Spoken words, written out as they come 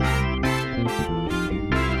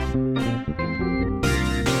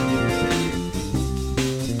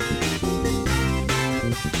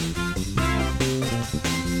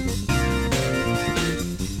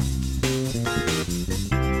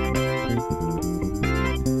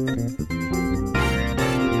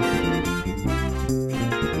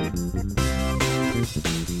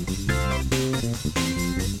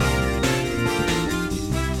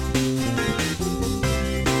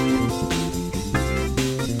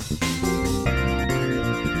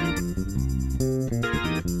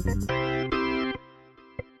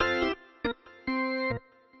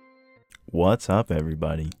What's up,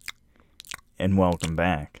 everybody? And welcome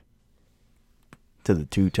back to the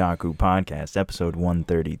Tutaku Podcast, episode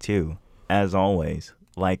 132. As always,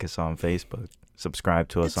 like us on Facebook, subscribe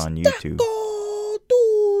to us on YouTube. Taco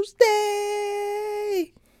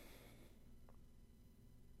Tuesday!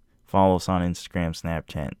 Follow us on Instagram,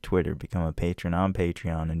 Snapchat, Twitter. Become a patron on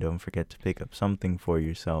Patreon. And don't forget to pick up something for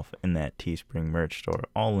yourself in that Teespring merch store.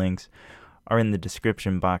 All links are in the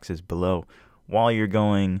description boxes below. While you're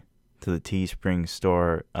going to the Teespring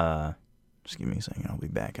store, just give me a second. I'll be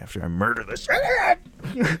back after I murder this.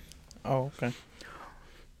 Oh, okay.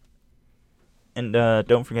 And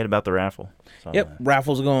don't forget about the raffle. Yep,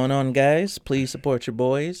 raffles going on, guys. Please support your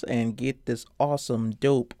boys and get this awesome,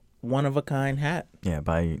 dope, one-of-a-kind hat. Yeah,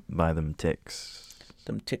 buy them ticks.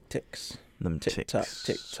 Them tick-ticks. Them Tick-tock, ticks.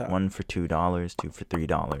 tick-tock. One for $2, two for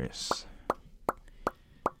 $3.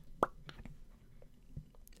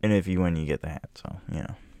 And if you win, you get the hat. So, you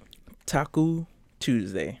know. Taco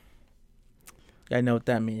Tuesday. I know what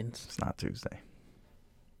that means. It's not Tuesday.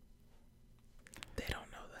 They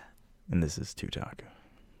don't know that. And this is Tutaku.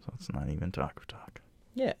 So it's not even Taco Talk.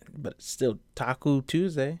 Yeah, but it's still Taco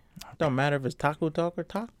Tuesday. Don't matter if it's Taco Talk or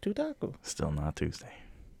Taco. Still not Tuesday.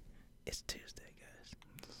 It's Tuesday, guys.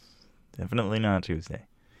 Definitely not Tuesday.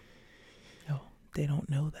 No, they don't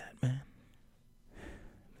know that, man.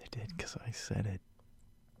 They did because I said it.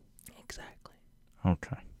 Exactly.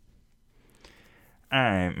 Okay.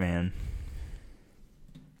 Alright, man.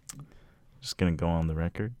 Just gonna go on the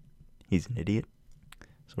record. He's an idiot.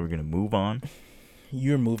 So we're gonna move on.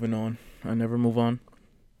 You're moving on. I never move on.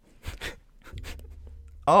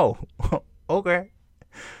 Oh, okay.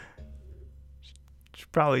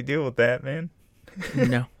 Should probably deal with that, man.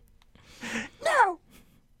 No. No!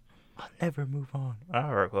 I'll never move on.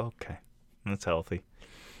 Alright, okay. That's healthy.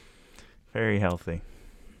 Very healthy.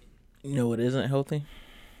 You know what isn't healthy?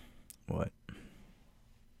 What?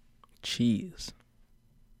 Cheese.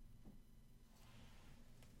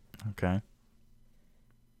 Okay.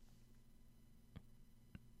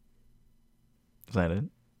 Is that it?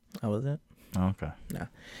 That was it. Okay.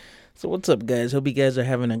 So what's up, guys? Hope you guys are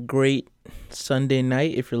having a great Sunday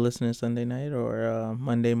night if you're listening Sunday night, or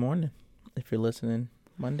Monday morning if you're listening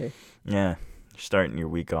Monday. Yeah. You're starting your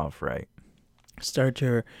week off right. Start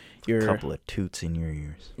your Couple of toots in your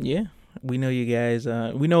ears. Yeah. We know you guys.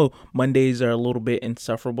 We know Mondays are a little bit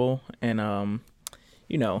insufferable, and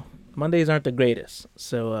Mondays aren't the greatest.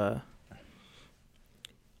 So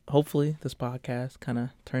hopefully this podcast kind of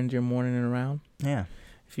turns your morning around. Yeah.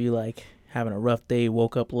 If you like having a rough day,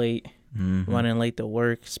 woke up late, running late to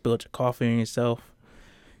work, spilled your coffee on yourself,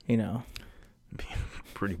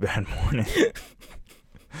 Pretty bad morning.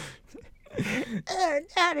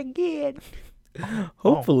 Not again.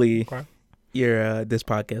 Hopefully, okay. your this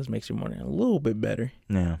podcast makes your morning a little bit better.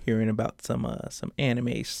 Yeah. Hearing about some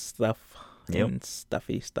anime stuff Yep. and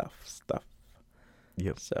stuffy stuff.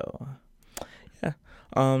 Yep. So, yeah.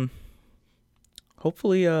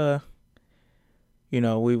 Hopefully,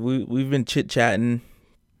 we've been chit chatting,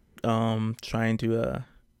 trying to, I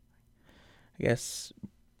guess,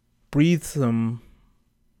 breathe some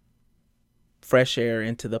fresh air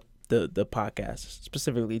into the podcast,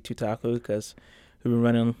 specifically Tutaku, because we've been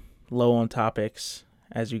running low on topics,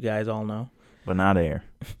 as you guys all know. But not air.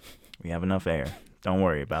 We have enough air. Don't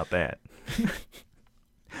worry about that.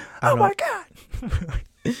 Oh my God.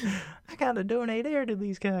 I gotta donate air to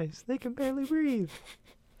these guys. They can barely breathe.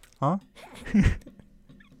 Huh?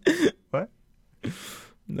 What?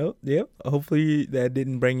 Nope. Yep. Hopefully that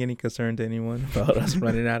didn't bring any concern to anyone about us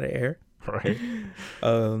running out of air. Right.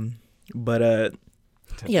 But That'd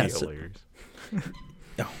yeah, be so- hilarious.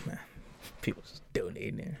 oh man, people just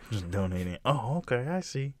donating there. Just donating. Oh, okay. I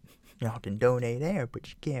see. Y'all can donate air, but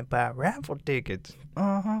you can't buy raffle tickets.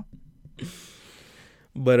 Uh-huh.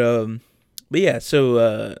 But yeah.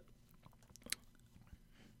 So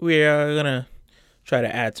we are gonna try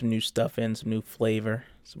to add some new stuff in, some new flavor,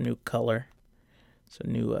 some new color,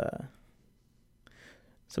 some new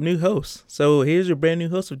hosts. So here's your brand new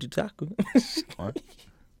host of Tutaku. What?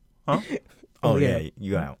 Huh? Oh, yeah.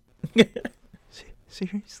 You out.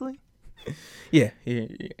 Seriously? Yeah. You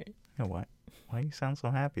know what? Why you sound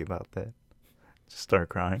so happy about that? Just start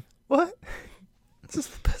crying. What? This is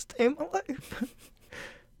the best day of my life.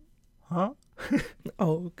 Huh?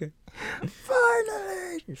 Oh, okay.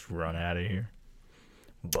 Finally! Just run out of here.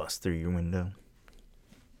 Bust through your window.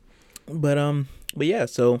 But yeah,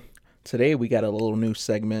 so today we got a little new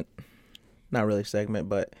segment. Not really segment,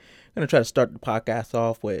 but I'm going to try to start the podcast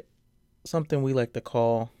off with something we like to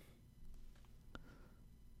call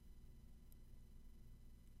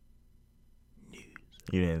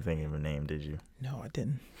You didn't think of a name, did you? No, I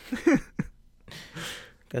didn't.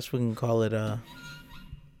 Guess we can call it I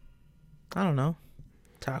don't know,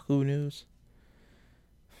 Taku News.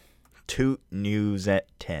 Toot News at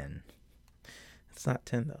 10. It's not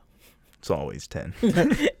 10 though. It's always 10.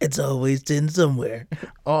 It's always 10 somewhere.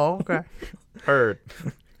 Oh, okay. Heard.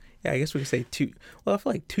 Yeah, I guess we could say Toot. Well, I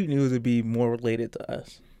feel like Toot News would be more related to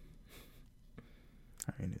us.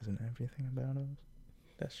 I mean, isn't everything about us?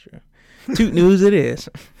 That's true. Toot News it is.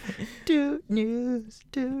 Toot News,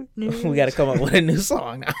 Toot News. We got to come up with a new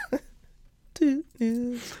song now. Toot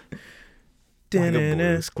News. Like a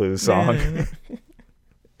Blue's Clues song.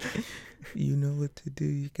 You know what to do.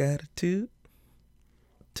 You gotta toot,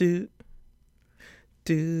 toot,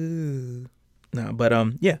 toot. No, but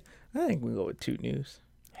yeah, I think we go with Toot News.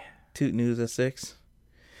 Yeah. Toot News at 6.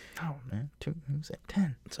 Oh man, Toot News at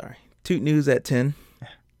 10. Sorry, Toot News at 10.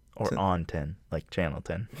 Or on 10, like Channel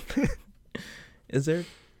 10. Is there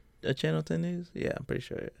a Channel 10 News? Yeah, I'm pretty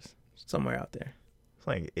sure it is. Somewhere out there. It's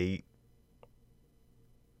like 8,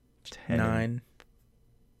 10. 9.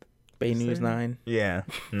 Bay News 9. Yeah,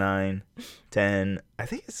 9, 10. I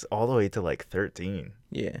think it's all the way to like 13.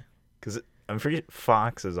 Yeah. Because I'm pretty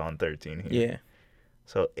Fox is on 13 here. Yeah.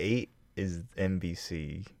 So 8 is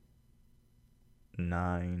NBC.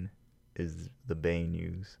 9 is the Bay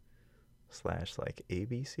News / like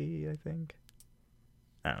ABC, I think.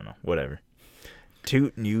 I don't know. Whatever.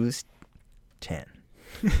 Toot News 10.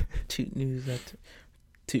 Toot News at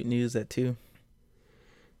 2.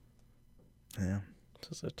 Yeah.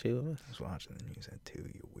 So 2 of us. Who's watching the news at 2,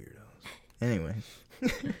 you weirdos? Anyway.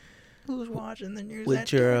 Who's watching the news With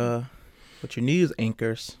at your 2? With your news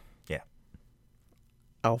anchors. Yeah.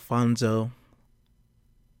 Alfonso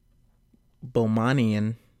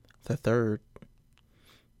Bomanian the third.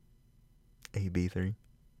 AB3.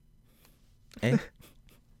 Eh?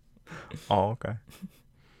 Oh, okay.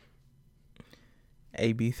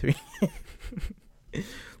 AB3.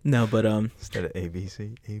 No, but Instead of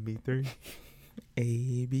ABC, AB3.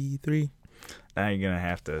 AB3. Now you're going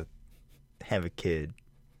to have a kid,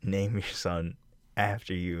 name your son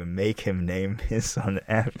after you, and make him name his son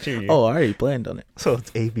after you. Oh, I already planned on it. So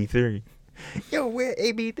it's AB3. Yo, where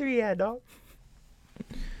AB3 at, dog?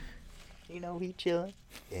 You know he chilling.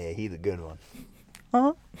 Yeah, he's a good one.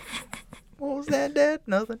 Huh? What was that, Dad?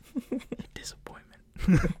 Nothing.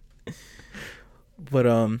 Disappointment.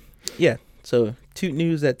 But yeah. So Toot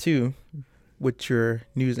News at 2 with your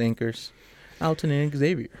news anchors, Alton and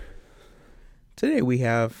Xavier. Today we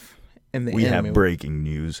have We have breaking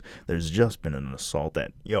news. There's just been an assault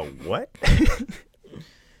at. Yo, what?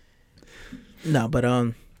 No, but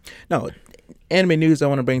no, anime news I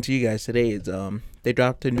want to bring to you guys today is they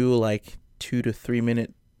dropped a new like 2 to 3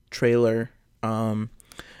 minute trailer of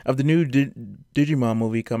the new Digimon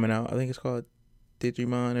movie coming out. I think it's called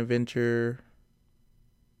Digimon Adventure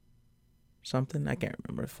something. I can't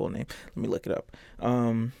remember the full name. Let me look it up.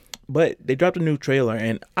 But they dropped a new trailer,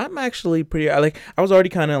 and I'm actually I was already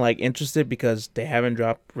kind of like interested because they haven't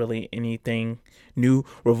dropped really anything new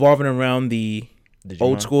revolving around the Digimon?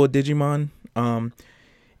 old school Digimon.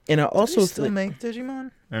 And I also Do they still make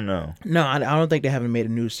Digimon or no? No, I don't think they haven't made a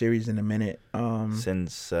new series in a minute.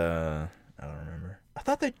 Since I don't remember. I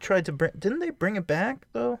thought they tried to bring. Didn't they bring it back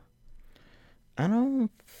though? I don't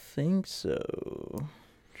think so.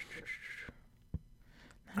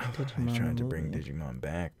 They tried to bring Digimon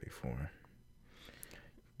back before.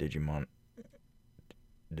 Digimon.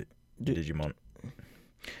 Digimon.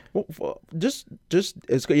 Well, just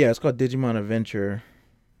it's called Digimon Adventure.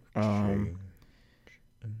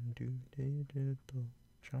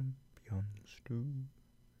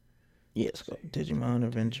 Yeah, it's called Digimon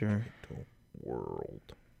Adventure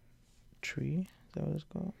World Tree. Is that what it's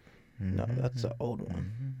called? No, that's the old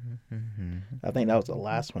one. I think that was the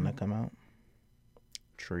last one to come out.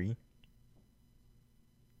 Tree.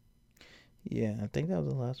 Yeah, I think that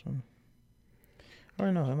was the last one.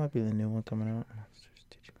 Or no, that might be the new one coming out.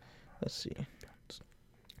 Let's see.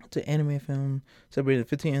 It's an anime film celebrating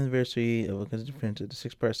the 15th anniversary of Akaza Prince. The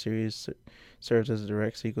 6-part series serves as a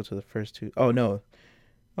direct sequel to the first 2. Oh, no.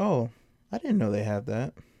 Oh, I didn't know they had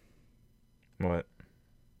that. What?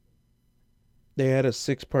 They had a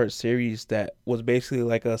 6-part series that was basically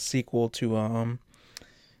like a sequel to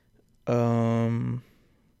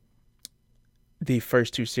the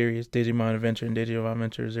first 2 series, Digimon Adventure and Digimon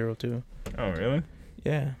Adventure 02. Oh, really?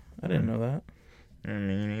 Yeah, I didn't know that.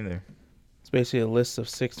 Me neither. It's basically a list of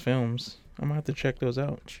 6 films. I'm gonna have to check those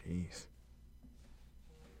out. Jeez.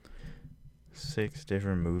 6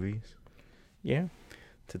 different movies Yeah,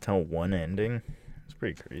 to tell one ending? It's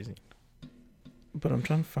pretty crazy. but I'm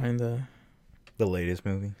trying to find the latest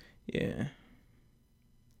movie? yeah.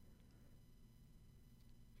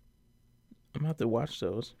 gonna have to watch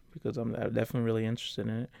those because I'm definitely really interested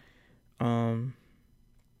in it. Um,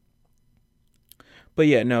 but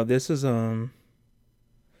yeah, no, this is for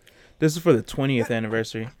the 20th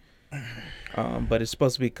anniversary. But it's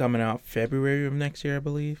supposed to be coming out February of next year, I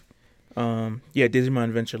believe. Yeah, Digimon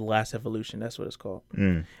Adventure: The Last Evolution. That's what it's called.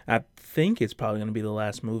 I think it's probably gonna be the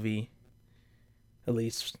last movie, at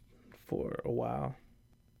least for a while.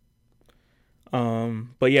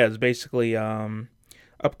 But yeah, it's basically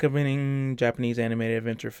upcoming Japanese animated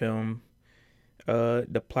adventure film.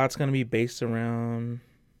 The plot's gonna be based around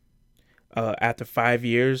after 5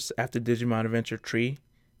 years after Digimon Adventure 3,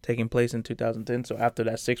 taking place in 2010. So after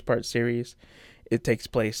that 6-part series, it takes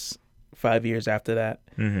place 5 years after that.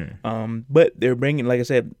 But they're bringing, like I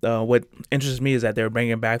said, what interests me is that they're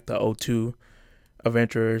bringing back the O2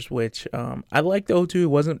 Adventurers, which I like the O2. It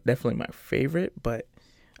wasn't definitely my favorite, but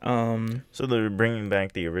So they're bringing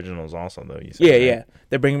back the originals also, though. You said, yeah, right? yeah,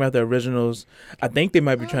 they're bringing back the originals. I think they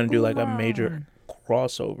might be trying to do like a major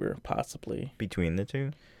crossover, possibly. Between the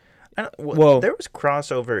two? Well, there was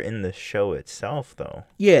crossover in the show itself, though.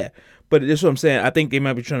 yeah, but this is what I'm saying. I think they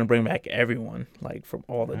might be trying to bring back everyone, like from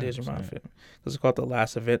all the 100%. Digimon films. It's called The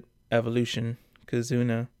Last Evolution.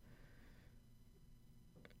 Kazuna.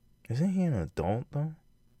 Isn't he an adult, though?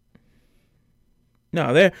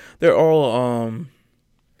 No, they're all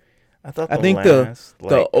I thought I the think last,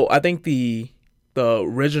 I think the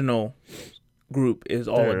original group is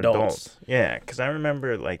all they're adults. Yeah, because I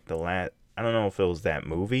remember, like, the last... I don't know if it was that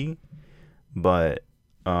movie, but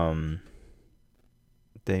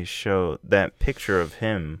they show that picture of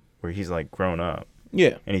him where he's, like, grown up.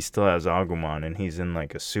 Yeah. And he still has Agumon, and he's in,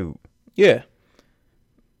 like, a suit. Yeah.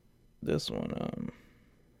 This one,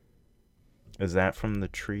 Is that from the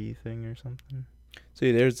tree thing or something?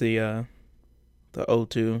 see, there's the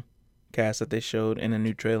O2 cast that they showed in a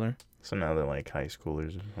new trailer. So now they're, like, high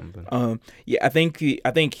schoolers or something. Yeah, I think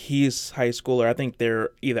he's high schooler. I think they're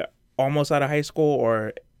either almost out of high school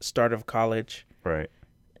or start of college. Right.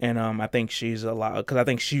 And I think she's a lot, because I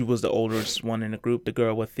think she was the oldest one in the group, the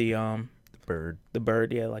girl with the bird. the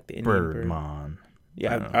bird, yeah, like the Indian bird. Birdmon.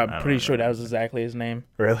 Yeah, I'm pretty sure that was exactly his name.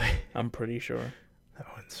 Really? I'm pretty sure. That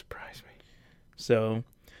wouldn't surprise me. So,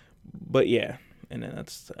 but yeah, and then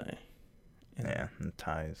that's Yeah, and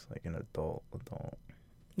Ty's like an adult.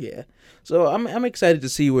 yeah. So I'm excited to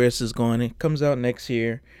see where this is going. It comes out next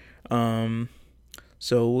year.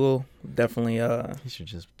 So we'll definitely He should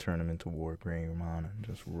just turn him into War Greymon and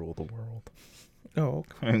just rule the world. Oh,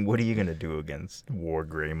 okay. I mean, what are you gonna do against War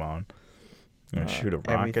Greymon? You gonna shoot a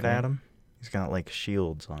rocket everything. at him? He's got like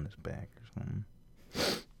shields on his back or something.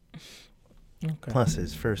 Okay. Plus,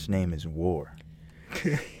 his first name is War.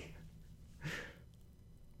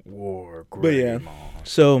 War Greymon. But yeah.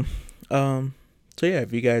 So yeah,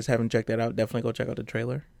 if you guys haven't checked that out, definitely go check out the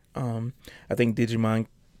trailer. I think Digimon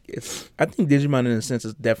in a sense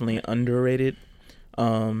is definitely underrated.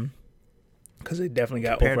 Because it definitely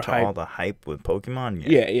got Compared overhyped. to all the hype with Pokemon,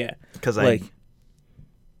 Yeah. Because Like,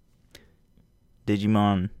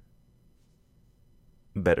 Digimon,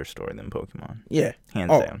 better story than Pokemon. yeah.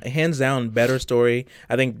 Hands down, better story.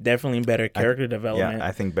 I think definitely better character development. Yeah,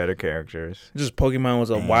 I think better characters. Just Pokemon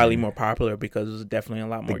was widely more popular because it was definitely a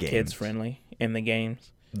lot more games. kids friendly in the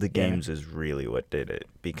games. The games is really what did it,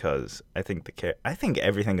 because I think I think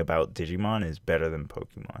everything about Digimon is better than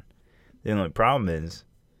Pokemon. The only problem is,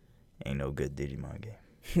 ain't no good Digimon game.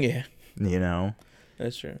 Yeah, You know?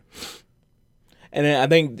 that's true. And then I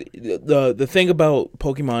think the thing about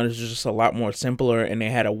Pokemon is just a lot more simpler, and they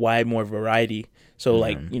had a more variety. So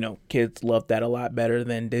like, kids loved that a lot better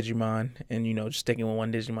than Digimon, and just sticking with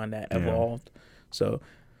one Digimon that evolved. So,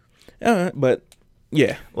 but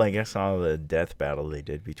yeah, Like, I saw the death battle they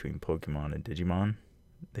did between Pokemon and Digimon.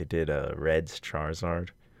 They did Red's Charizard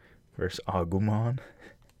versus Agumon.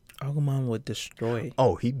 Agumon would destroy.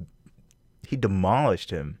 Oh, he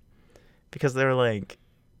demolished him, because they're like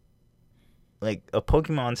a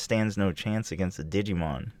Pokemon stands no chance against a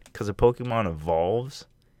Digimon, because a Pokemon evolves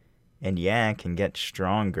and can get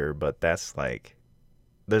stronger, but that's like,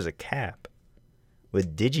 there's a cap.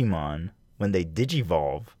 With Digimon, when they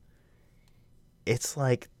digivolve, it's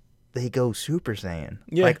like they go Super Saiyan.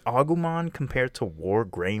 Yeah. Like Agumon compared to War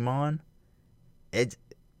Greymon, it's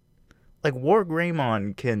like War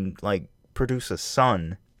Greymon can like produce a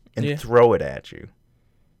sun and throw it at you.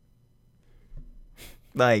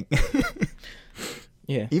 Like,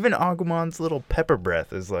 yeah, even Agumon's little pepper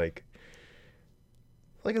breath is like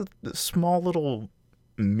a small little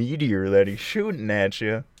meteor that he's shooting at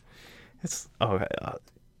you. It's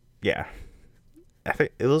yeah. I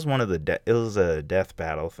think it was one of it was a death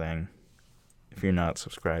battle thing. If you're not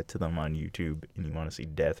subscribed to them on YouTube and you want to see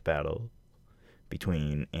death battle,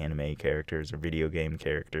 between anime characters or video game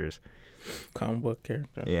characters. Comic book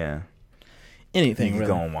character. Yeah. Anything, You can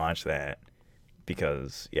really. go and watch that.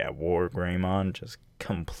 Because, War Greymon just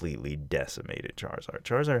completely decimated Charizard.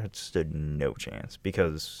 Charizard had stood no chance.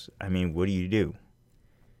 Because, what do you do?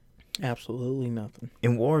 Absolutely nothing.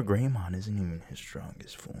 And War Greymon isn't even his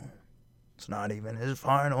strongest form. It's not even his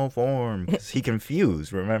final form. 'Cause he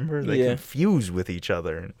confused, remember? They confuse with each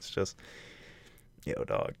other. And it's just,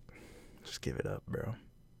 dog, just give it up, bro.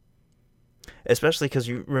 Especially because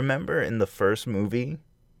you remember in the first movie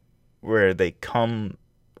where they come,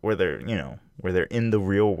 where they're in the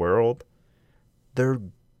real world, they're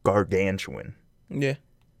gargantuan. Yeah.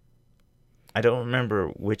 I don't remember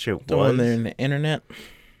which it The was. one there in the internet?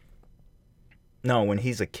 No, when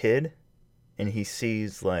he's a kid and he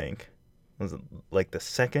sees, was it the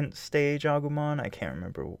second stage Agumon? I can't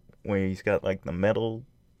remember. Where he's got, the metal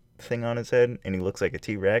thing on his head and he looks like a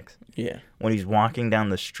T-Rex. Yeah. When he's walking down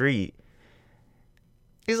the street,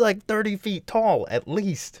 he's 30 feet tall, at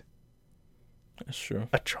least. That's true.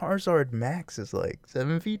 A Charizard max is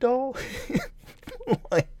 7 feet tall.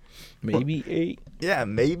 Maybe 8. Yeah,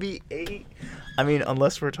 maybe 8.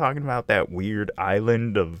 Unless we're talking about that weird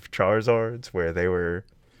island of Charizards where they were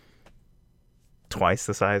twice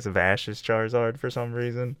the size of Ash's Charizard for some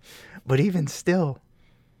reason. But even still,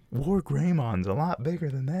 War Greymon's a lot bigger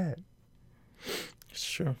than that. It's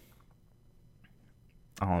true.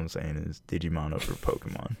 All I'm saying is Digimon over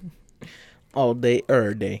Pokemon. All day,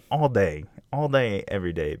 every day. All day. All day,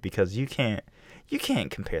 every day. Because you can't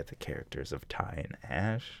compare the characters of Ty and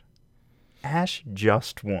Ash. Ash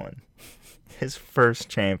just won his first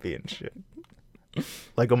championship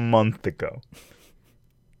a month ago.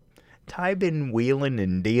 Ty been wheeling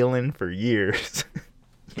and dealing for years.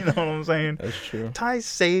 You know what I'm saying? That's true. Ty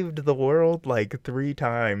saved the world 3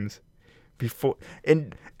 times before,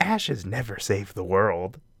 and Ash has never saved the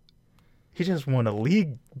world. He just won a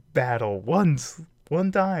league battle one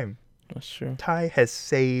time. That's true. Ty has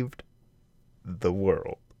saved the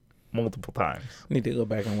world multiple times. Need to go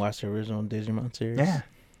back and watch the original Digimon series. Yeah.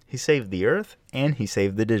 He saved the Earth and he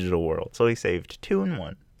saved the digital world. So he saved 2 in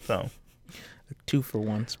 1. So A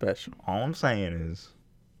 2-for-1 special. all I'm saying is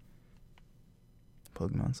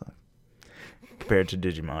Pokemon sucks compared to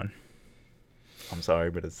Digimon. I'm sorry,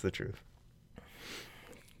 but it's the truth.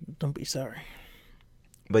 Don't be sorry.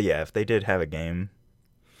 But yeah, if they did have a game,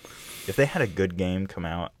 if they had a good game come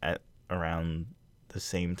out at around the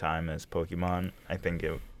same time as Pokemon, I think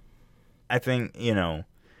it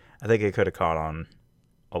could have caught on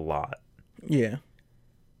a lot. Yeah.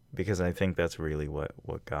 Because I think that's really what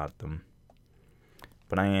got them.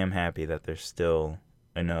 But I am happy that there's still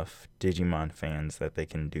enough Digimon fans that they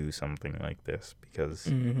can do something like this,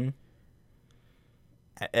 because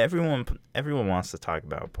everyone wants to talk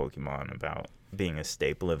about Pokemon, about being a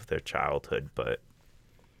staple of their childhood, but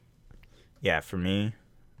yeah, for me,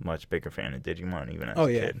 much bigger fan of Digimon even as a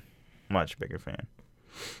kid. Much bigger fan.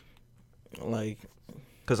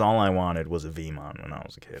 Because all I wanted was a Vmon when I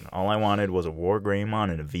was a kid. All I wanted was a War Greymon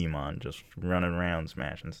and a Vmon just running around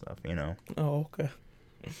smashing stuff, Oh, okay.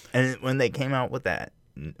 And when they came out with that,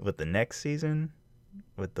 with the next season,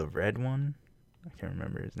 with the red one, I can't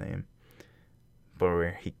remember his name, but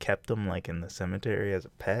where he kept him in the cemetery as a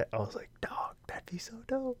pet, I was like, dog, that'd be so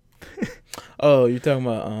dope. Oh, you're talking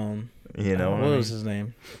about what was his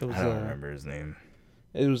name? It was, I don't remember his name.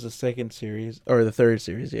 It was the second series or the third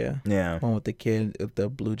series, yeah. Yeah. One with the kid with the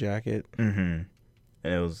blue jacket. And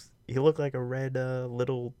he looked like a red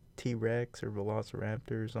little T-Rex or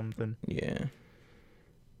Velociraptor or something. Yeah.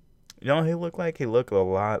 He looked like? He looked a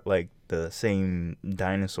lot like the same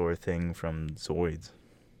dinosaur thing from Zoids.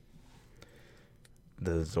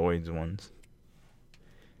 The Zoids ones.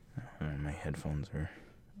 Oh, my headphones are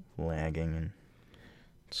lagging and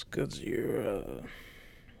It's because you're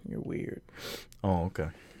weird. Oh, okay.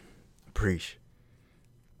 Preach.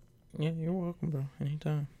 Yeah, you're welcome, bro.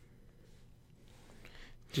 Anytime.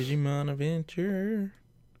 Digimon Adventure.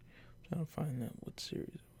 I'm trying to find out what series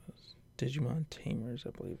it was. Digimon Tamers,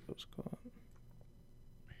 I believe it was called.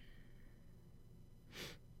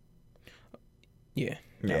 Yeah.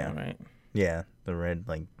 That one, right? Yeah, the red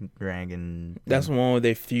dragon. That's the one where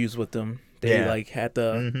they fuse with them. They had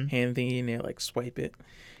the Mhm. hand thingy and they swipe it.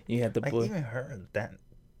 You had the I blue. even heard that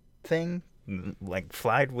thing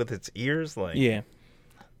flied with its ears. Yeah.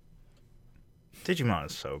 Digimon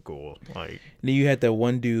is so cool. Then you had that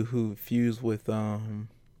one dude who fused with oh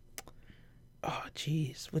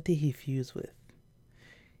jeez, what did he fuse with?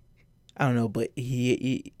 I don't know, but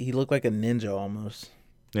he looked like a ninja almost.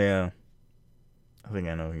 Yeah. I think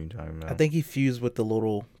I know who you're talking about. I think he fused with the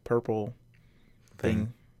little purple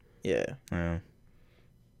thing. Yeah. Yeah.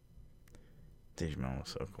 Digimon was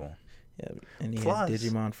so cool. Yeah, and he Plus- had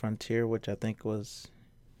Digimon Frontier, which I think was,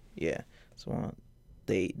 so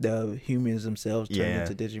the humans themselves turned Yeah.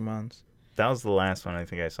 into Digimons. That was the last one I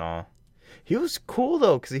think I saw. He was cool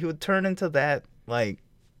though, because he would turn into that like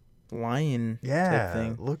Lion it type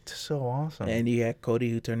thing. looked so awesome. And you had Cody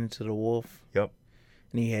who turned into the wolf. Yep.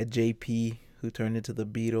 And he had JP who turned into the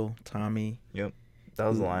beetle. Tommy. That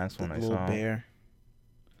was the last one I little saw. bear.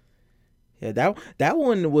 Yeah, that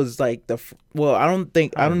one was like I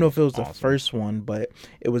don't know if it was the Awesome. first one, but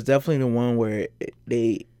it was definitely the one where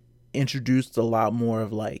they introduced a lot more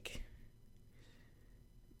of like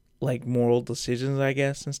moral decisions, I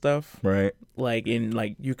guess, and stuff. Right. Like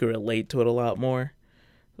you could relate to it a lot more,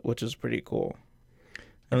 which was pretty cool.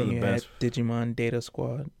 That was And the you best. had Digimon Data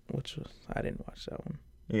Squad, which was I didn't watch that one.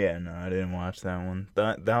 Yeah, no, I didn't watch that one.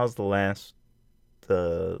 That was the last.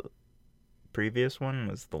 The previous one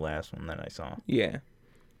was the last one that I saw. Yeah.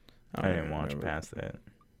 I don't didn't watch remember. past that.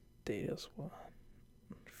 Data Squad.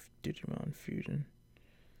 Digimon Fusion.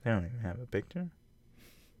 They don't even have a picture.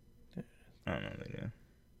 I don't know if they do.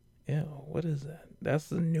 Yeah, what is that? That's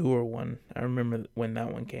the newer one. I remember when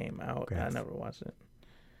that one came out. Okay. I never watched it.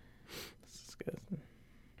 It's disgusting.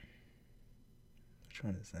 Which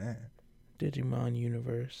one is that? Digimon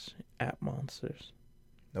Universe App Monsters.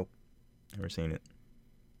 Never seen it.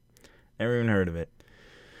 Never even heard of it.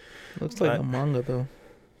 Looks like But- a manga though.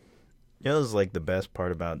 You know, this is like the best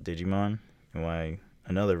part about Digimon, and why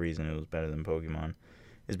another reason it was better than Pokemon,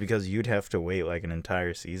 is because you'd have to wait like an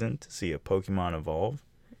entire season to see a Pokemon evolve.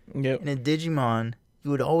 Yep. And in Digimon,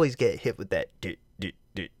 you would always get hit with that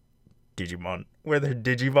Digimon, where they're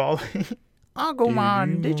Digivolving.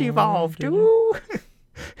 Agumon, Digivolve,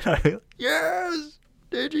 dude. Yes,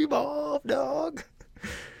 Digivolve, dog.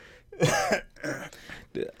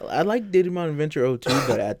 I like Digimon Adventure 02,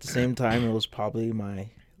 but at the same time, it was probably my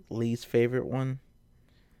least favorite one.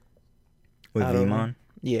 With I don't know. Vmon?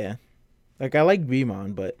 Yeah. Like, I like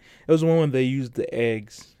Vmon, but it was one where they used the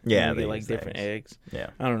eggs. Yeah, You they get, like, used the different eggs. Yeah.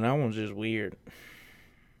 I don't know. That one's just weird.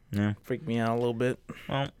 Yeah. Freaked me out a little bit.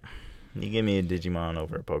 Well, you give me a Digimon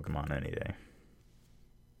over a Pokemon any day.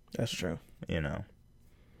 That's true. You know.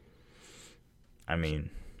 I mean,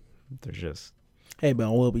 they're just... Hey, but I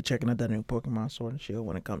will be checking out that new Pokemon Sword and Shield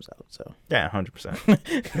when it comes out, so. Yeah,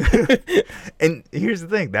 100%. And here's the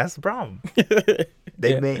thing. That's the problem.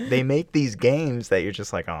 They make these games that you're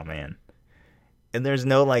just like, oh, man. And there's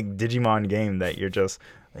no, like, Digimon game that you're just,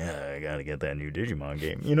 yeah, I gotta get that new Digimon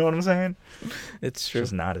game. You know what I'm saying? It's It's true.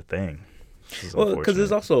 just not a thing. Well, because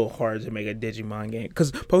it's also hard to make a Digimon game.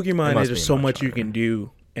 Because Pokemon, must there's be so much much you harder. can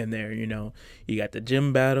do in there, you know. You got the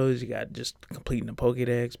gym battles, you got just completing the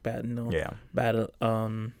Pokedex,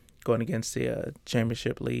 going against the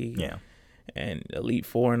Championship League Yeah. and Elite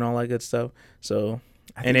Four and all that good stuff. So,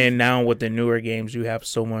 and then now with the newer games, you have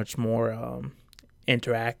so much more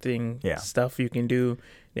interacting stuff you can do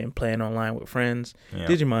than playing online with friends. Yeah.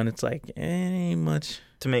 Digimon, it's like, ain't much.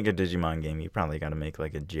 To make a Digimon game, you probably got to make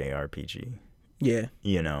like a JRPG. Yeah.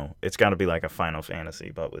 You know, it's got to be like a Final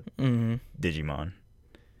Fantasy, but with Mm-hmm. Digimon.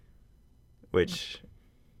 Which,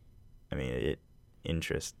 I mean, it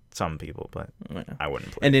interests some people, but Yeah. I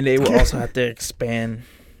wouldn't play And it. then they will also have to expand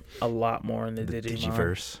a lot more in the The Digimon.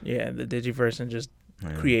 Digiverse. Yeah, the Digiverse, and just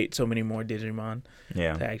Yeah. create so many more Digimon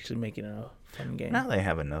Yeah. to actually make it a fun game. Now they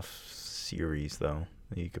have enough series, though,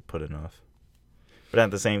 that you could put enough. But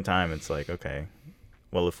at the same time, it's like, okay,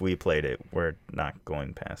 well, if we played it, we're not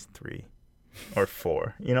going past 3 or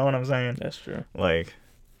 4. You know what I'm saying? That's true. Like,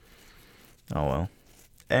 oh, well.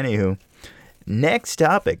 Anywho, next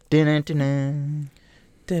topic. Dun-dun-dun-dun.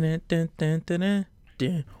 Dun, dun, dun, dun,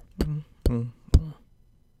 dun, dun.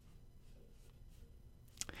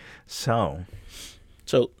 So,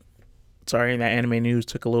 Sorry, that anime news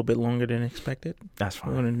took a little bit longer than expected. that's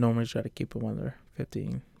We're fine. going to normally try to keep it under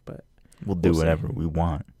 15, but We'll do we'll see. whatever we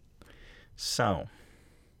want. So,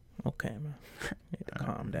 okay, man. You need to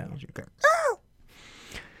calm down.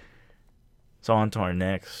 So on to our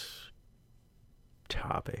next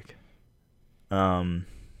topic. So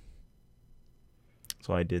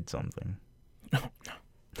I did something. No.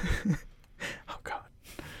 Oh God.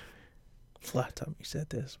 Last time you said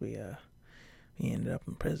this, we ended up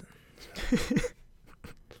in prison.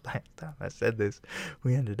 Last time I said this,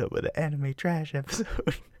 we ended up with an anime trash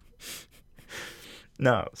episode.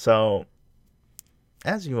 No, so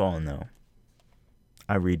as you all know,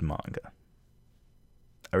 I read manga.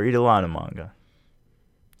 I read a lot of manga.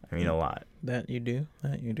 I mean, a lot. That you do.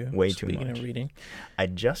 Way too Speaking much. of reading. I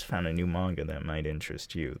just found a new manga that might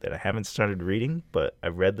interest you that I haven't started reading, but I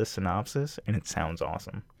read the synopsis and it sounds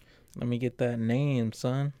awesome. Let me get that name,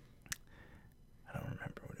 son. I don't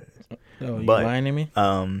remember what it is. Oh, you But, lying to me?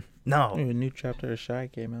 no. Ooh, a new chapter of Shy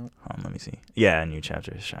came out. Hold on, let me see. Yeah, a new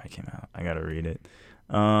chapter of Shy came out. I gotta read it.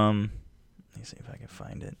 Let me see if I can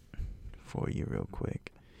find it for you real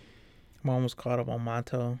quick. I'm almost caught up on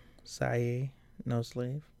Mato Sae, No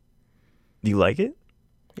Slave. Do you like it?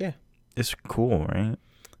 Yeah. It's cool, right?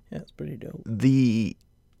 Yeah, it's pretty dope. The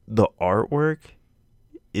artwork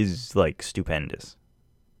is like stupendous.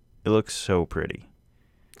 It looks so pretty.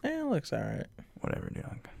 Yeah, it looks alright. Whatever,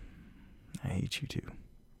 dog. I hate you too.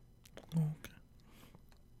 Okay.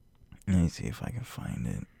 Let me see if I can find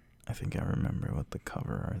it. I think I remember what the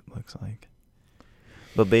cover art looks like.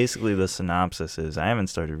 But basically the synopsis is, I haven't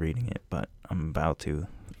started reading it, but I'm about to.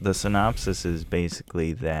 The synopsis is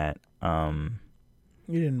basically that, You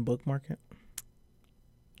didn't bookmark it?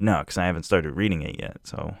 no, because I haven't started reading it yet,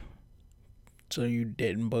 so So you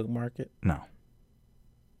didn't bookmark it? no.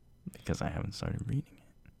 Because I haven't started reading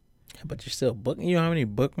it. But you're still book. You know how many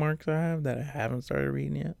bookmarks I have that I haven't started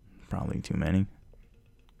reading yet? Probably too many.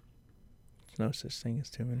 There's no such thing as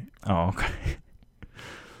too many. Oh, okay.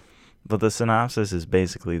 But the synopsis is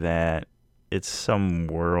basically that it's some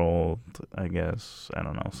world, I guess, I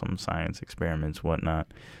don't know, some science experiments, whatnot.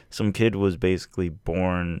 Some kid was basically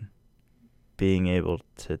born being able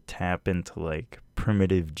to tap into, like,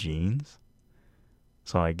 primitive genes.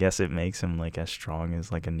 So I guess it makes him, like, as strong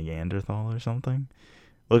as, like, a Neanderthal or something.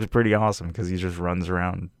 Looks pretty awesome because he just runs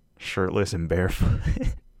around shirtless and barefoot.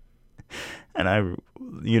 And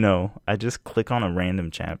I just click on a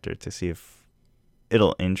random chapter to see if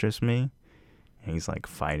it'll interest me. And he's like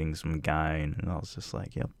fighting some guy, and I was just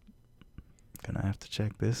like, yep, gonna have to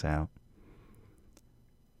check this out.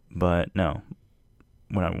 But no,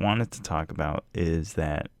 what I wanted to talk about is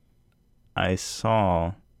that I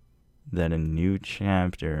saw that a new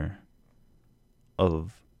chapter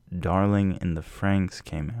of Darling in the Franxx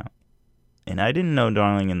came out. And I didn't know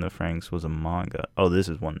Darling in the Franxx was a manga. Oh, this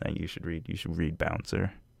is one that you should read. You should read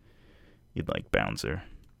Bouncer. You'd like Bouncer.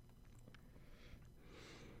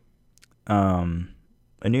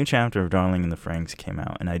 A new chapter of Darling in the Franxx came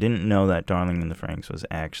out, and I didn't know that Darling in the Franxx was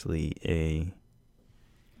actually a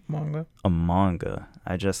manga.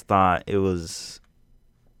 I just thought it was,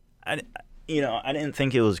 I didn't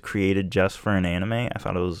think it was created just for an anime. I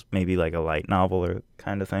thought it was maybe like a light novel or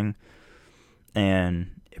kind of thing.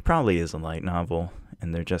 And it probably is a light novel,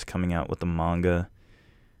 and they're just coming out with a manga.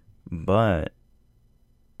 But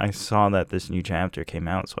I saw that this new chapter came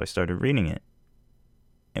out, so I started reading it.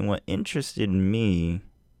 And what interested me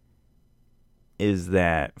is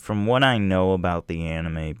that, from what I know about the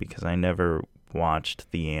anime, because I never watched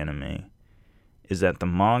the anime, is that the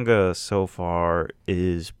manga so far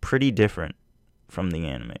is pretty different from the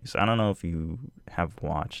anime. So I don't know if you have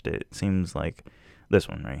watched it. It seems like this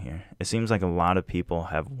one right here. It seems like a lot of people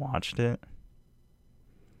have watched it.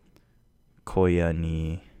 Koya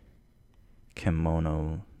ni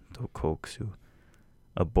Kemono Dokoksu.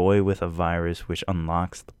 A boy with a virus which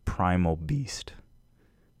unlocks the primal beast.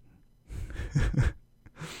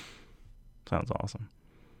 Sounds awesome.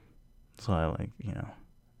 So I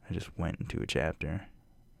just went into a chapter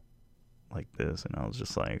like this, and I was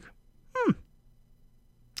just like,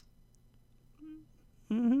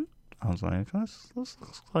 I was like, this looks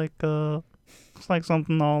like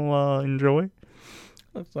something I'll enjoy.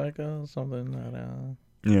 Looks like something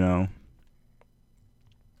that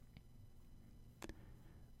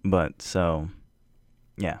But so,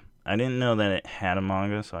 yeah, I didn't know that it had a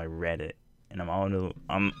manga, so I read it, and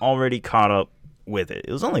I'm already caught up with it.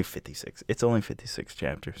 It was only 56. It's only 56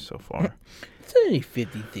 chapters so far. It's only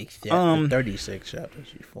 56 chapters. 36 chapters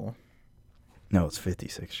before. No, it's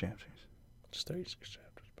 56 chapters. It's 36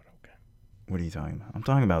 chapters, but okay. What are you talking about? I'm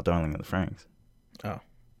talking about Darling of the Franxx. Oh.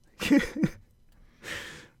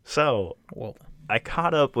 So, well, I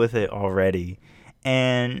caught up with it already,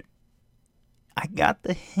 and I got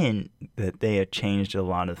the hint that they had changed a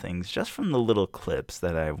lot of things just from the little clips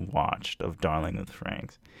that I watched of Darling of the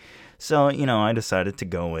Franxx. So, I decided to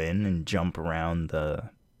go in and jump around the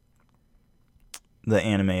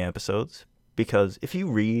anime episodes, because if you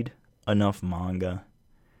read enough manga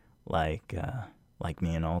like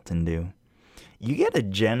me and Alton do, you get a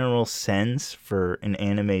general sense for an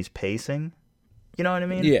anime's pacing. You know what I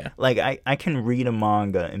mean? Yeah. Like, I can read a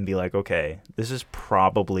manga and be like, okay, this is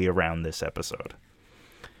probably around this episode.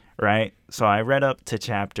 Right? So I read up to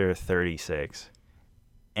chapter 36.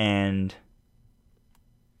 And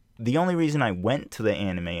the only reason I went to the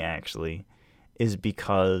anime, actually, is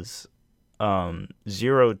because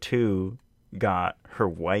 02 got her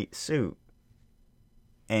white suit.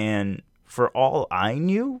 And for all I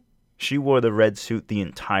knew, she wore the red suit the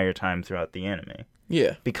entire time throughout the anime.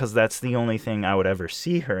 Yeah. Because that's the only thing I would ever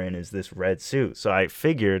see her in is this red suit. So I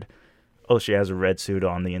figured, oh, she has a red suit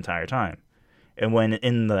on the entire time. And when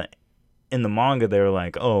in the manga they were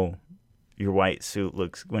like, oh,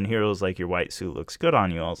 when Hiro's like, your white suit looks good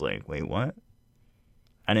on you, I was like, wait, what?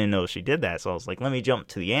 I didn't know she did that. So I was like, let me jump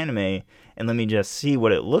to the anime and let me just see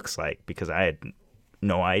what it looks like, because I had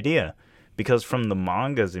no idea. Because from the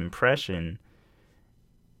manga's impression,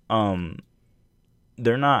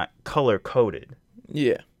 they're not color coded.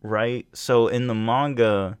 Yeah. Right? So in the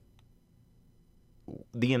manga,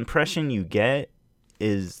 the impression you get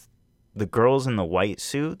is the girls in the white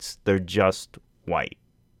suits, they're just white.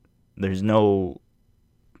 There's no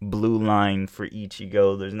blue line for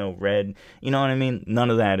Ichigo. There's no red. You know what I mean? None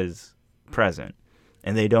of that is present.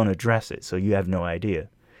 And they don't address it, so you have no idea.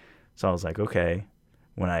 So I was like, okay.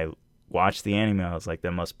 When I watched the anime, I was like,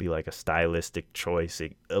 that must be like a stylistic choice.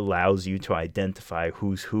 It allows you to identify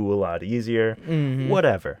who's who a lot easier. Mm-hmm.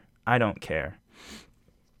 Whatever. I don't care.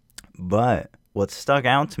 But what stuck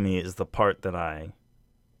out to me is the part that I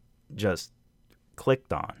just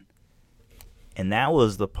clicked on. And that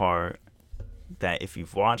was the part that, if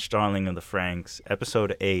you've watched Darling of the Franxx,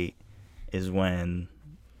 episode 8 is when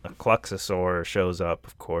a Cluxosaur shows up,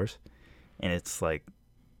 of course. And it's like,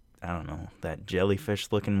 I don't know, that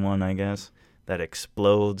jellyfish-looking one, I guess, that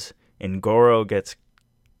explodes. And Goro gets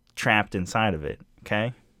trapped inside of it,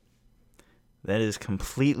 okay? That is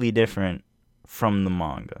completely different from the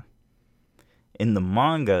manga. In the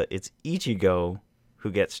manga, it's Ichigo who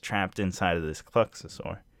gets trapped inside of this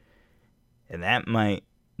Cluxosaur. And that might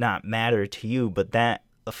not matter to you, but that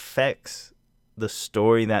affects the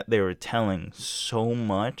story that they were telling so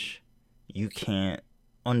much, you can't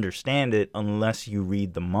understand it unless you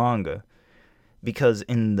read the manga. Because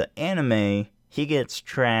in the anime, he gets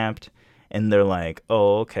trapped, and they're like,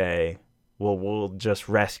 oh, okay, well, we'll just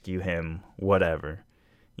rescue him, whatever.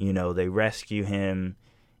 You know, they rescue him,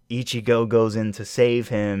 Ichigo goes in to save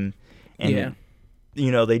him, and,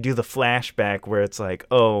 you know, they do the flashback where it's like,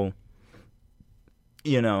 oh,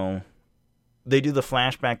 you know, they do the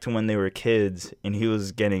flashback to when they were kids, and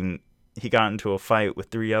he got into a fight with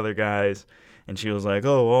 3 other guys, and she was like,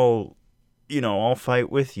 oh, you know, I'll fight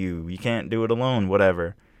with you. You can't do it alone,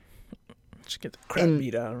 whatever. Just get the crap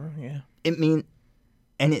beat out of her, yeah.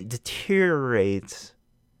 And it deteriorates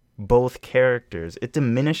both characters. It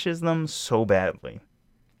diminishes them so badly.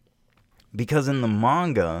 Because in the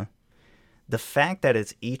manga, the fact that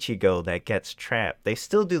it's Ichigo that gets trapped, they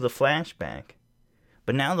still do the flashback.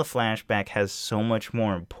 But now the flashback has so much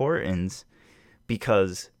more importance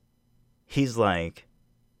because he's like,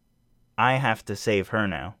 I have to save her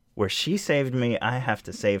now. Where she saved me, I have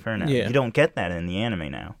to save her now. Yeah. You don't get that in the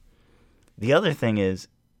anime now. The other thing is,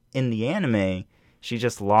 in the anime, she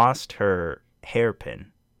just lost her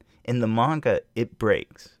hairpin. In the manga, it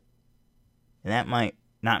breaks. And that might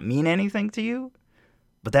not mean anything to you,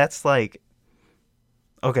 but that's like,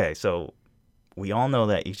 okay, so we all know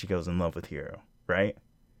that Ichigo's in love with Hiro, right?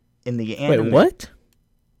 In the anime... Wait, what?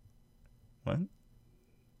 What?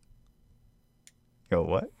 Yo,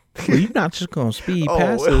 what? Well, you're not just going to speed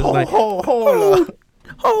past it. Hold on.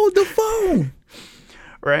 Hold the phone.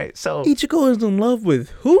 Right, so... Ichigo is in love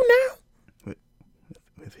with who now?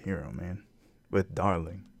 With Hiro, man. With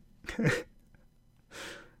Darling.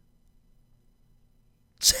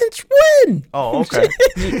 Since when? Oh, okay.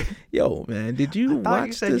 Yo, man, did you I thought watch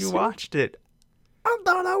you said this? you watched it. I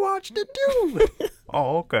thought I watched it too.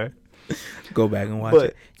 Oh, okay. Go back and watch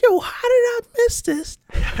it. Yo, how did I miss this?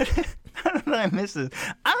 How did I miss this?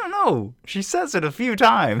 I don't know. She says it a few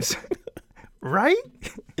times. Right?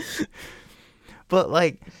 But,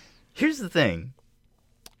 like, here's the thing.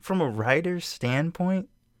 From a writer's standpoint,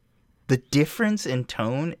 the difference in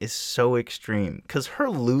tone is so extreme. Because her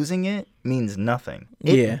losing it means nothing.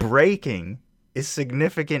 It breaking is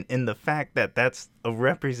significant in the fact that that's a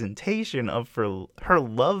representation of her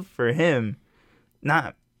love for him.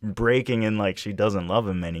 Not breaking in like she doesn't love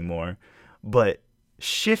him anymore, but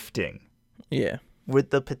shifting. Yeah. With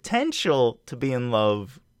the potential to be in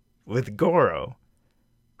love with Goro,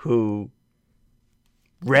 who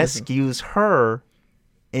rescues her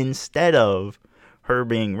instead of her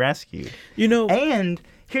being rescued. You know, and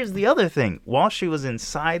here's the other thing. While she was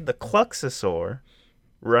inside the Cluxosaur,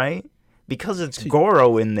 right? Because it's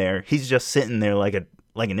Goro in there, he's just sitting there like an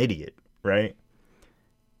idiot, right?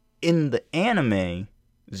 In the anime,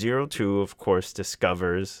 02, of course,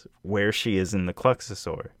 discovers where she is in the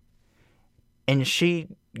Cluxosaur. And she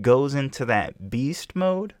goes into that beast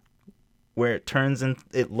mode where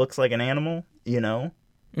it looks like an animal, you know?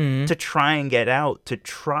 Mm-hmm. To try and get out, to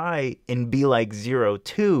try and be like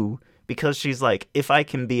 02, because she's like, if I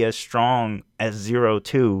can be as strong as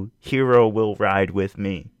 02, Hero will ride with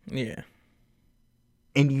me. Yeah.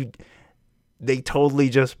 And they totally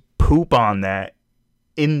just poop on that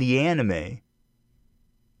in the anime.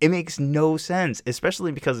 It makes no sense,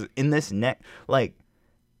 especially because in this like,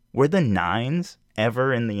 were the Nines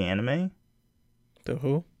ever in the anime? The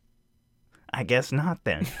who? I guess not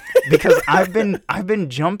then, because I've been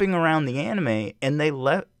jumping around the anime, and they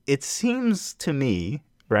left. It seems to me,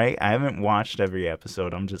 right? I haven't watched every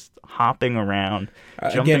episode. I'm just hopping around.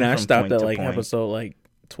 Again, I stopped at like episode like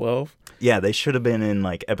 12. Yeah, they should have been in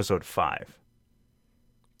like episode 5.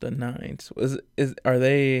 The Nines are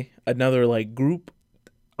they another like group?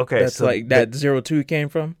 Okay, that's so like that 02 came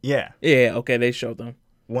from. Yeah. Yeah. Okay, they showed them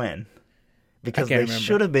when, because they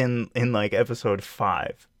should have been in like episode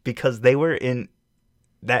 5. Because they were in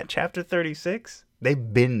that chapter 36.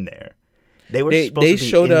 They've been there. They were supposed to be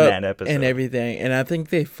showed in up that episode and everything, and I think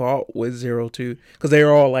they fought with 02 because they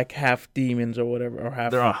were all like half demons or whatever, or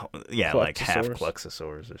half. They're all like half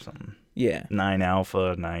Cluxosaurs or something. Yeah, 9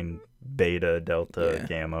 Alpha, 9 Beta, Delta,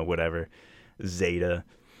 Gamma, whatever, Zeta,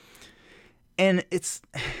 and it's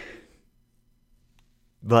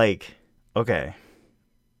like, okay,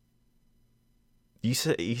 you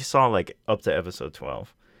saw like up to episode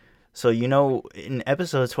 12. So, in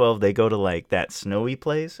episode 12, they go to, like, that snowy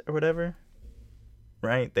place or whatever,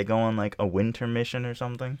 right? They go on, like, a winter mission or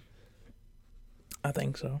something. I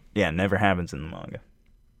think so. Yeah, it never happens in the manga.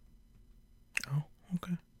 Oh,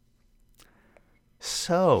 okay.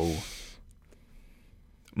 So,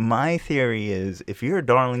 my theory is, if you're a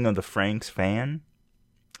Darling of the Franxx fan,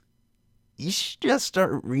 you should just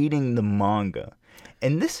start reading the manga.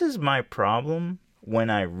 And this is my problem when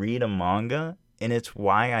I read a manga. And it's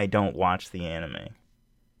why I don't watch the anime.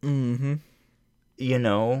 Mm-hmm.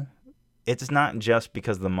 It's not just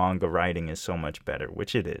because the manga writing is so much better,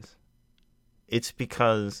 which it is. It's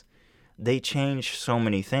because they changed so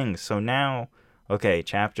many things. So now, okay,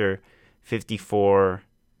 chapter 54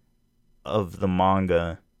 of the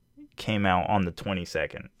manga came out on the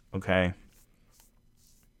 22nd, okay?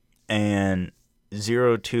 And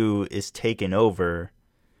 02 is taken over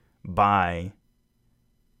by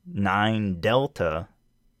 9 Delta,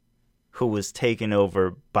 who was taken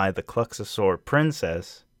over by the Cluxosaur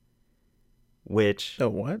Princess, which... The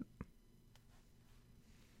what?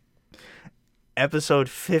 Episode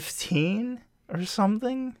 15 or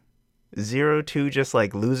something? 02 just,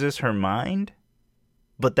 like, loses her mind?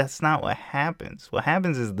 But that's not what happens. What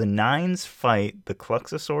happens is the Nines fight the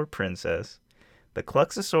Cluxosaur Princess. The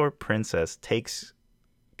Cluxosaur Princess takes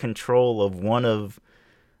control of one of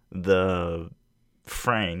the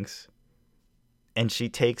Franxx, and she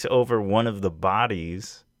takes over one of the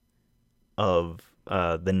bodies of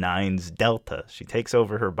the Nines Delta. She takes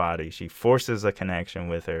over her body. She forces a connection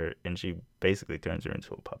with her, and she basically turns her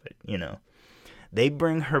into a puppet. They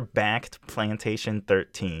bring her back to Plantation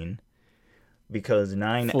 13 because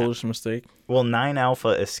foolish mistake. Well, 9 Alpha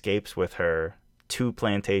escapes with her to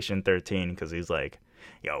Plantation 13 because he's like,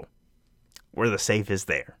 "Yo, we're the safest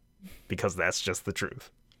there," because that's just the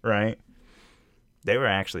truth, right? They were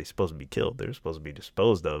actually supposed to be killed. They were supposed to be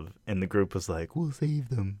disposed of. And the group was like, "We'll save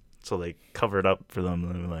them." So they covered up for them.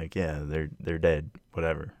 And they were like, "Yeah, they're dead.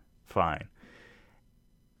 Whatever. Fine."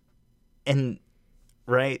 And,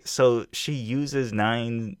 right? So she uses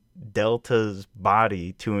 9 Delta's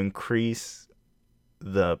body to increase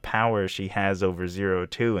the power she has over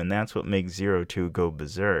 02. And that's what makes 02 go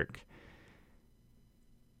berserk.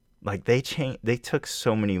 Like, they took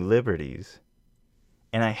so many liberties.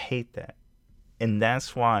 And I hate that. And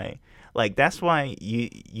that's why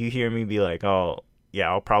you hear me be like, "Oh, yeah,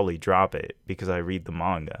 I'll probably drop it because I read the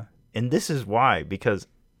manga." And this is why, because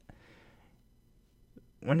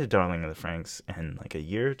when did Darling of the Franxx end? Like a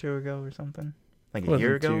year or two ago or something? Like a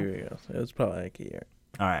year ago? 2 years ago. It was probably like a year.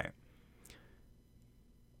 All right.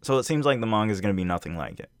 So it seems like the manga is going to be nothing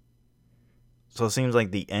like it. So it seems like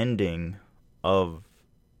the ending of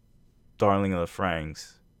Darling of the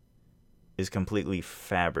Franxx is completely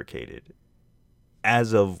fabricated.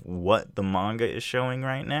 As of what the manga is showing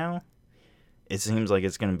right now, it seems like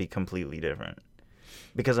it's going to be completely different.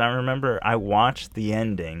 Because I remember I watched the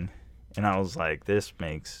ending, and I was like, this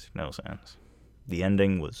makes no sense. The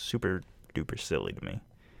ending was super duper silly to me.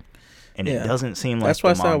 And it doesn't seem like that's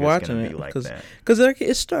why I started watching it, like that. Because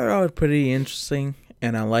it started out pretty interesting,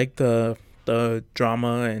 and I like the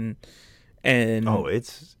drama and oh,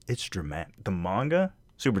 it's dramatic. The manga,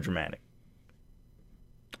 super dramatic.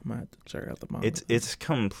 I might have to check out the manga. It's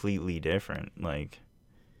completely different. Like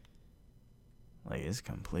it's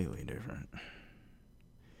completely different.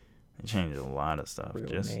 It changed a lot of stuff.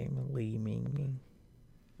 Real name Lee Ming Ming.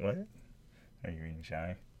 What? Are you reading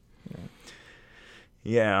Shy? Yeah.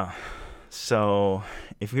 Yeah. So,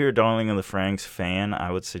 if you're a Darling of the Franxx fan,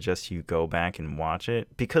 I would suggest you go back and watch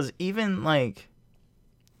it. Because even, like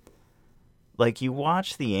you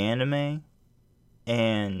watch the anime,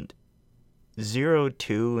 and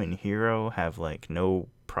 02 and Hero have, like, no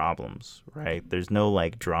problems, right? There's no,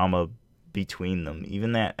 like, drama between them.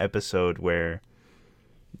 Even that episode where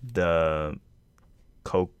the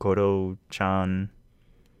Kokoro-chan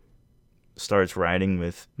starts riding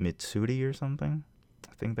with Mitsuri or something.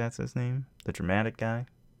 I think that's his name. The dramatic guy.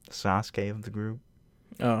 The Sasuke of the group.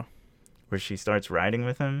 Oh. Where she starts riding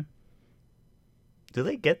with him. Do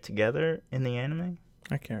they get together in the anime?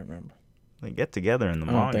 I can't remember. They get together in the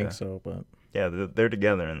I manga. don't think so, but... Yeah, they're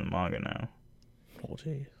together in the manga now. Oh,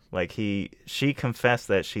 jeez. Like, she confessed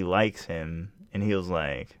that she likes him, and he was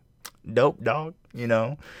like, dope, dog, you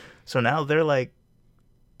know? So now they're, like,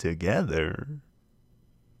 together.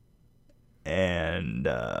 And,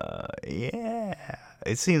 yeah.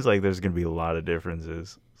 It seems like there's going to be a lot of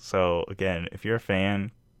differences. So, again, if you're a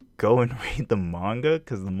fan, go and read the manga,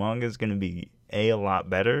 because the manga is going to be, a lot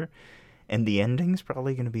better, and the ending's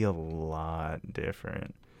probably going to be a lot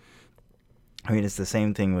different. I mean, it's the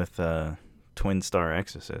same thing with Twin Star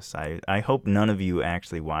Exorcist. I hope none of you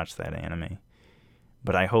actually watch that anime.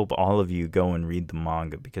 But I hope all of you go and read the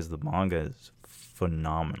manga, because the manga is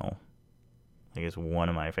phenomenal. Like, it's one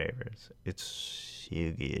of my favorites. It's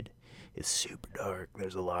so good. It's super dark.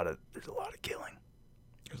 There's a lot of killing.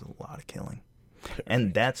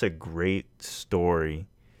 And that's a great story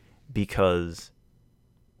because,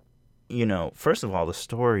 you know, first of all, the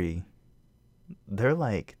story, they're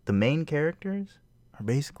like, the main characters are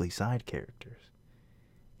basically side characters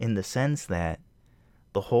in the sense that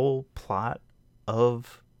the whole plot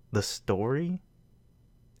of the story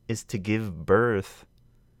is to give birth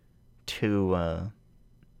to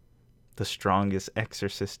the strongest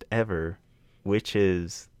exorcist ever, which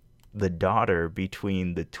is the daughter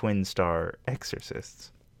between the Twin Star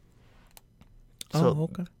Exorcists. So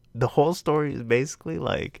okay. the whole story is basically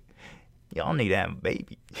like, y'all need to have a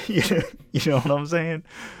baby. You know what I'm saying?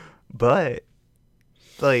 But,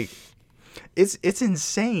 like, it's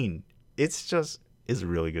insane. It's a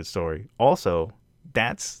really good story. Also,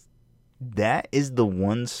 that is the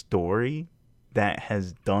one story that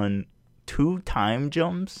has done 2 time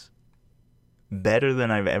jumps better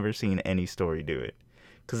than I've ever seen any story do it.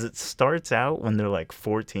 Because it starts out when they're like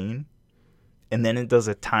 14, and then it does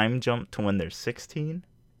a time jump to when they're 16,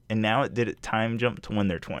 and now it did a time jump to when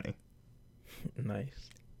they're 20. Nice.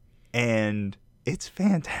 And it's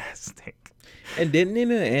fantastic. And didn't in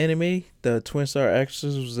the anime, the Twin Star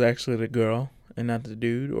Exorcist was actually the girl and not the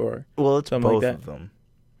dude, or well, it's something both like that? of them.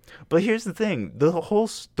 But here's the thing: the whole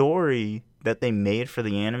story that they made for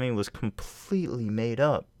the anime was completely made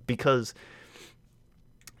up, because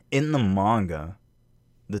in the manga,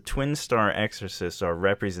 the Twin Star Exorcists are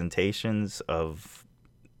representations of,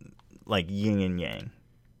 like, yin and yang,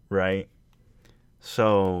 right?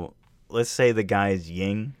 So let's say the guy is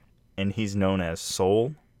yin and he's known as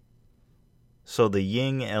soul. So the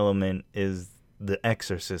yin element is the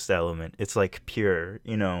exorcist element. It's like pure,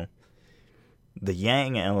 you know. The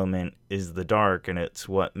yang element is the dark, and it's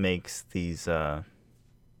what makes these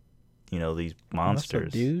these monsters.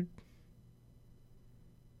 That's a dude.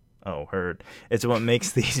 Oh, heard. It's what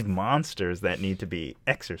makes these monsters that need to be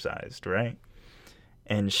exorcised, right?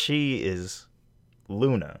 And she is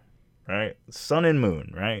Luna, right? Sun and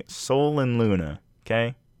moon, right? Soul and Luna,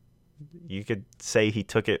 okay? You could say he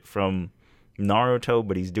took it from Naruto,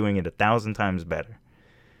 but he's doing it 1,000 times better.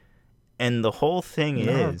 And the whole thing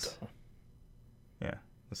is... Yeah,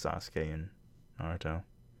 Sasuke and Naruto.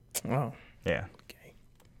 Oh. Yeah. Okay.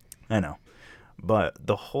 I know. But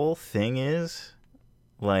the whole thing is...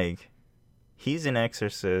 like, he's an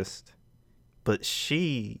exorcist, but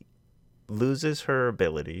she loses her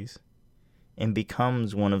abilities and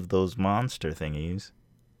becomes one of those monster thingies.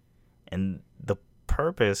 And the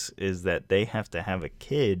purpose is that they have to have a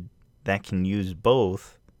kid that can use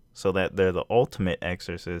both so that they're the ultimate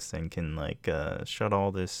exorcist and can, like, shut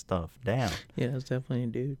all this stuff down. Yeah, it's definitely a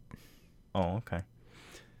dude. Oh, okay.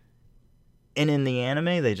 And in the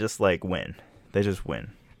anime, they just, like, win. They just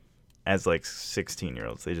win. As, like,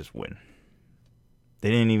 16-year-olds, they just win. They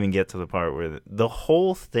didn't even get to the part where the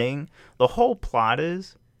whole plot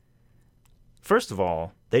is, first of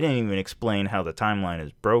all, they didn't even explain how the timeline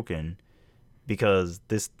is broken, because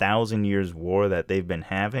this 1,000 years war that they've been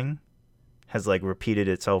having has, like, repeated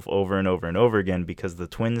itself over and over and over again, because the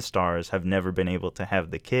twin stars have never been able to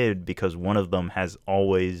have the kid because one of them has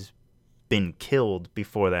always been killed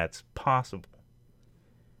before that's possible.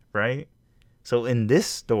 Right? So in this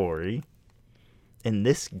story, in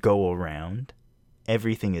this go around,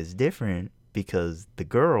 everything is different because the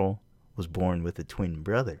girl was born with a twin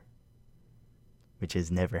brother, which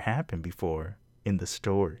has never happened before in the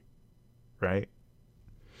story, right?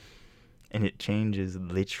 And it changes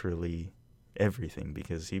literally everything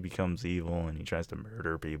because he becomes evil and he tries to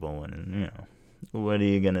murder people, and, you know, what are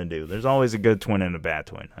you going to do? There's always a good twin and a bad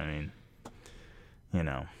twin. I mean, you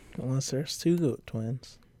know. Unless there's two good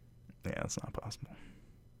twins. Yeah, it's not possible.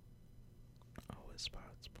 Always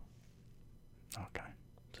possible. Okay.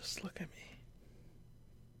 Just look at me.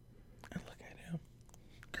 And look at him.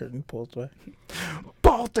 Curtain pulls back.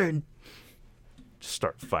 Bolton! Just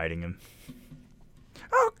start fighting him.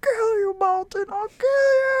 I'll kill you, Bolton! I'll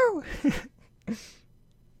kill you!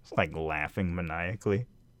 It's like laughing maniacally.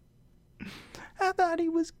 I thought he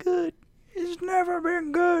was good. He's never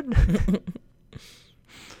been good.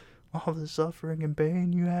 All the suffering and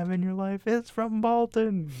pain you have in your life is from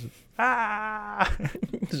Bolton. Ah!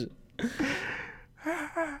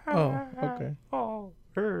 Oh, okay. Oh,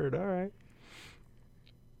 heard. All right.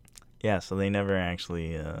 Yeah, so they never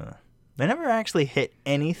actually hit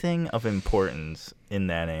anything of importance in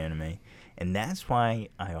that anime. And that's why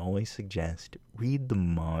I always suggest read the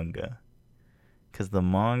manga. Because the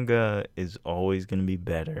manga is always going to be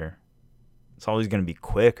better. It's always going to be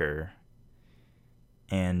quicker.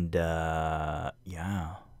 And,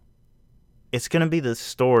 yeah. It's going to be the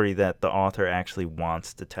story that the author actually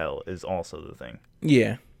wants to tell is also the thing.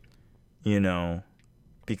 Yeah. You know,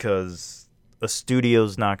 because a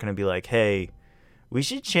studio's not going to be like, hey, we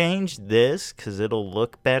should change this because it'll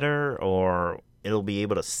look better or it'll be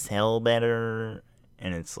able to sell better.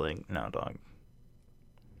 And it's like, no, dog.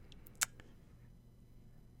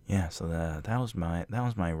 Yeah, so that was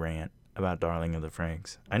my rant about Darling of the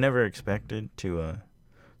Franxx. I never expected to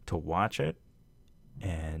watch it,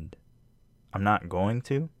 and I'm not going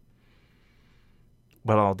to,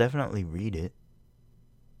 but I'll definitely read it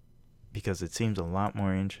because it seems a lot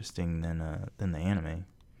more interesting than the anime.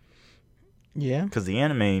 Yeah. Because the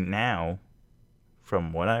anime now,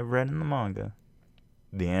 from what I've read in the manga,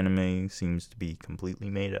 the anime seems to be completely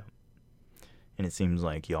made up. And it seems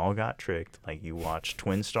like y'all got tricked, like you watched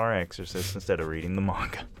Twin Star Exorcist instead of reading the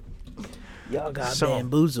manga. Y'all got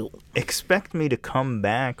bamboozled. Expect me to come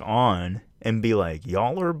back on and be like,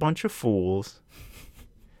 y'all are a bunch of fools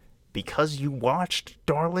because you watched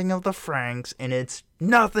Darling of the Franxx and it's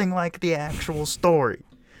nothing like the actual story.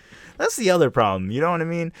 That's the other problem, you know what I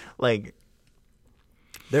mean? Like,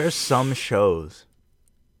 there are some shows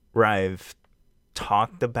where I've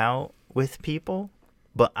talked about with people,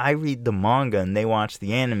 but I read the manga and they watch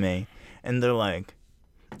the anime and they're like,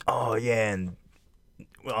 oh yeah, and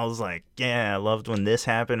I was like, yeah, I loved when this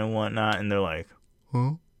happened and whatnot, and they're like,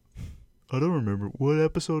 huh? I don't remember. What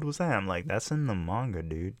episode was that? I'm like, that's in the manga,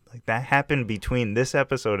 dude. Like, that happened between this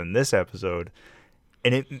episode and this episode,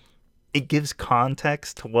 and it gives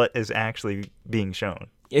context to what is actually being shown.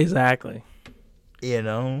 Exactly. You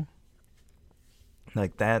know?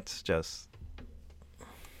 Like, that's just...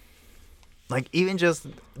 Like, even just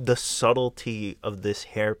the subtlety of this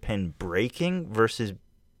hairpin breaking versus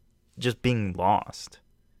just being lost.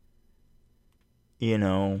 You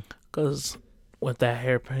know? Because what that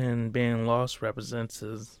hairpin being lost represents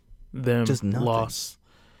is them just lost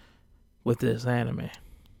with this anime.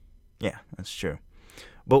 Yeah, that's true.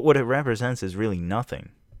 But what it represents is really nothing.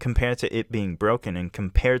 Compared to it being broken and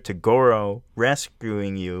compared to Goro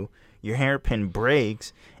rescuing you, your hairpin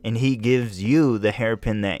breaks and he gives you the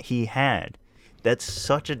hairpin that he had. That's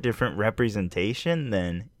such a different representation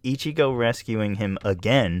than Ichigo rescuing him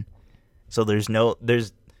again. So there's no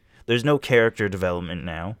character development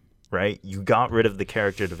now, right? You got rid of the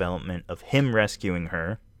character development of him rescuing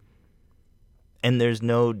her. And there's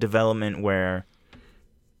no development where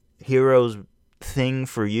Hiro's thing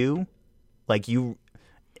for you, like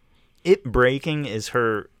it breaking is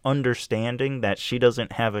her understanding that she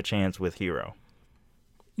doesn't have a chance with Hiro.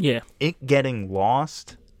 Yeah. It getting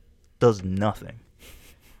lost does nothing.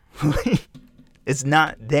 It's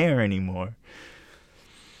not there anymore.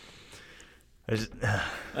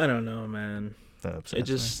 I don't know, man. It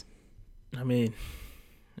just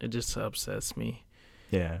upsets me.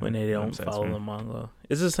 Yeah. When they don't follow the manga.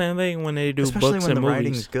 It's the same thing when they do especially books when and the movies.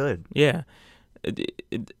 writing's good. Yeah.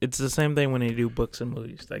 It's the same thing when they do books and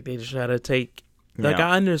movies. Like, they just try to take... Like,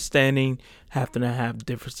 I understanding having to have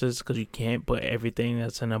differences because you can't put everything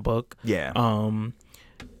that's in a book in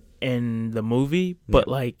the movie. But,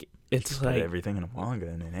 like, it's just like... put everything in a manga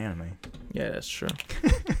and an anime. Yeah, that's true.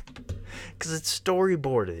 Because it's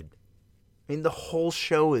storyboarded. I mean, the whole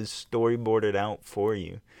show is storyboarded out for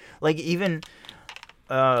you. Like, even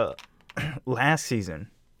last season,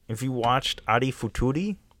 if you watched Ari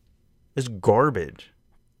Futuri, it's garbage.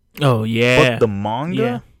 Oh yeah. But the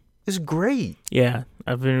manga is great. Yeah,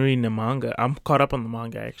 I've been reading the manga. I'm caught up on the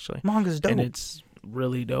manga actually. Manga's dope. And it's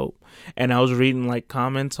really dope. And I was reading like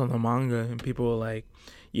comments on the manga, and people were like,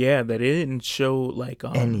 "Yeah, that it didn't show like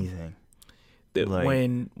anything." Like,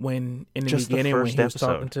 when in the beginning when he was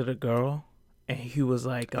talking to the girl, and he was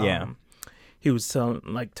like, he was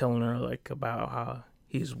telling her like about how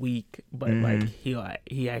he's weak, but like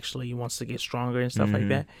he actually wants to get stronger and stuff like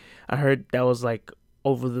that. I heard that was like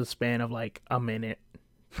over the span of like a minute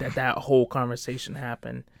that whole conversation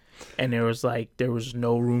happened, and there was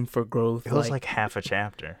no room for growth. It was like half a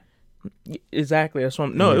chapter. Exactly. That's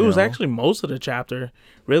what. No, it was actually most of the chapter.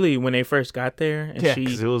 Really, when they first got there, and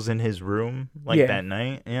because it was in his room that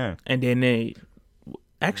night. Yeah, and then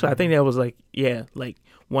I think that was like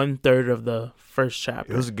 1/3 of the first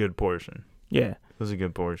chapter. It was a good portion. Yeah, it was a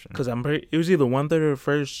good portion. Because it was either 1/3 of the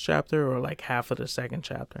first chapter or like half of the second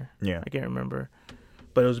chapter. Yeah, I can't remember,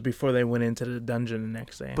 but it was before they went into the dungeon the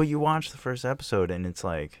next day. But you watch the first episode, and it's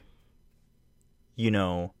like,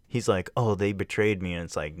 he's like, oh, they betrayed me. And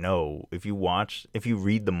it's like, no, if you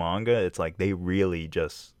read the manga, it's like they really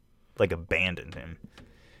just like abandoned him.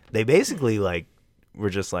 They basically like were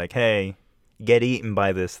just like, hey, get eaten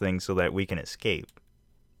by this thing so that we can escape.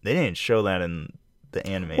 They didn't show that in the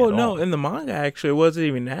anime at all. Well, no, in the manga, actually, it wasn't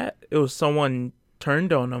even that. It was someone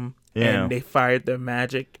turned on him, and they fired their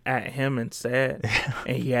magic at him instead.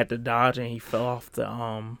 And he had to dodge, and he fell off the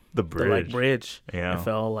bridge. The bridge. Yeah. And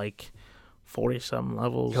fell like 40-something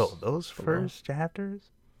levels. Yo, those first chapters,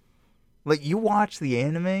 like you watch the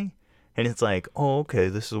anime and it's like, oh, okay,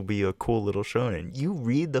 this will be a cool little shonen. You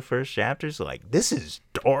read the first chapters, like, this is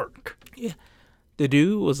dark. Yeah, the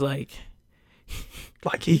dude was like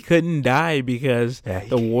he couldn't die because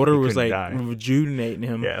the water was like rejuvenating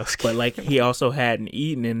him. Yeah, but like he also hadn't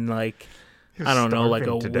eaten in like I don't know, like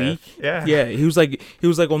a week. Death. Yeah. He was like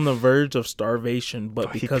on the verge of starvation,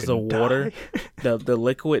 but because the water, the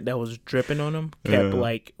liquid that was dripping on him kept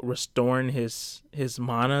like restoring his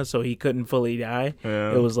mana, so he couldn't fully die.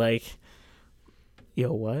 Yeah. It was like,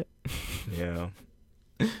 yo, what? Yeah.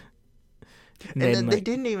 And then they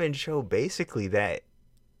didn't even show basically that,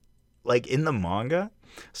 like in the manga.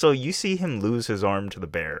 So you see him lose his arm to the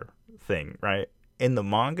bear thing, right? In the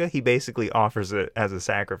manga, he basically offers it as a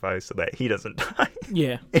sacrifice so that he doesn't die.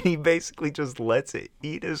 Yeah. And he basically just lets it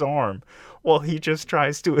eat his arm while he just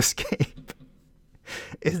tries to escape.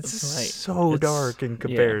 It's dark in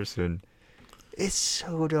comparison. Yeah. It's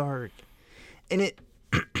so dark. And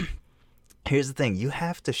here's the thing. You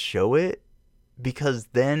have to show it because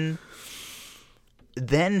then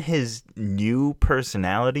his new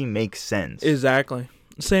personality makes sense. Exactly.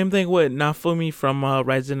 Same thing with Nafumi from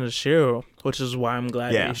Rising of Shiro, which is why I'm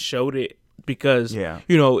glad they showed it, because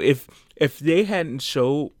if they hadn't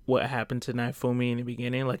showed what happened to Nafumi in the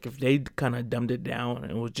beginning, like if they kind of dumbed it down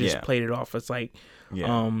and was just played it off as like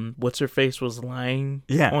what's her face was lying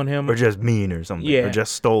on him, or just mean or something, or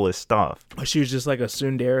just stole his stuff, or she was just like a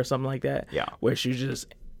tsundere or something like that, where she was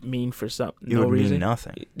just mean for no reason, mean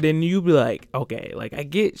nothing, then you'd be like, okay, like I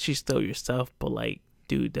get she stole your stuff, but like,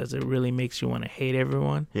 dude, does it really makes you want to hate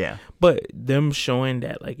everyone? Yeah. But them showing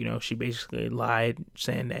that, like, she basically lied,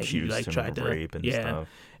 saying that he like tried to rape and stuff.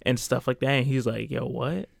 And stuff like that, and he's like, yo,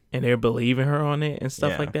 what? And they're believing her on it and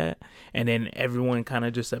stuff like that. And then everyone kind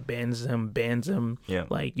of just bans him. Yeah.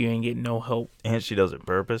 Like, you ain't getting no help. And she does it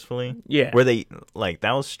purposefully. Yeah. Where they, like,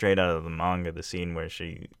 that was straight out of the manga, the scene where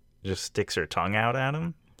she just sticks her tongue out at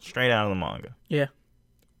him. Straight out of the manga. Yeah.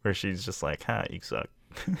 Where she's just like, you suck.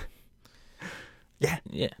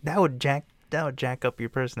 Yeah. That would jack up your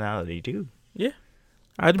personality too. Yeah.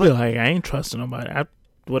 I'd be like, I ain't trusting nobody. I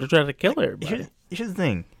would have tried to kill everybody. Here's the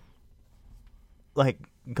thing. Like,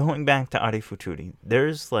 going back to Ari Futuri,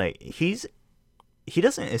 there's like he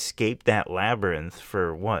doesn't escape that labyrinth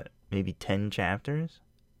for what, maybe 10 chapters?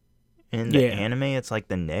 In the anime, it's like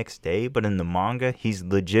the next day, but in the manga, he's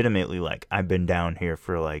legitimately like, I've been down here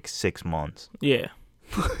for like 6 months. Yeah.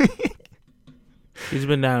 He was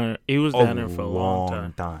down there for a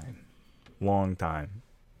long time.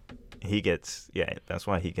 That's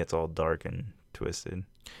why he gets all dark and twisted.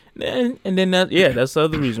 And then that's the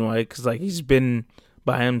other reason why, because like he's been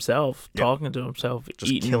by himself, talking to himself,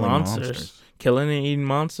 just eating monsters, killing and eating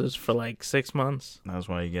monsters for like 6 months. That's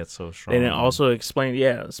why he gets so strong. And it also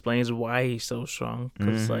explains why he's so strong,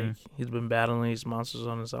 because like he's been battling these monsters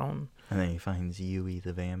on his own. And then he finds Yui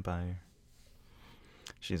the vampire.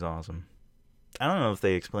 She's awesome. I don't know if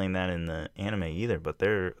they explain that in the anime either, but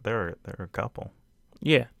they're a couple.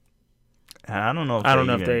 Yeah. And I don't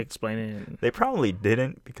know if they explain it. They probably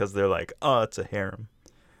didn't, because they're like, oh, it's a harem.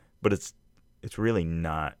 But it's really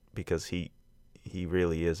not, because he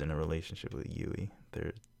really is in a relationship with Yui.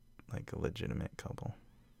 They're like a legitimate couple.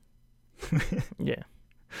 Yeah.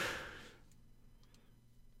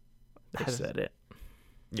 They said it.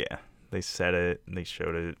 Yeah, they said it. They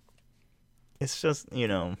showed it. It's just,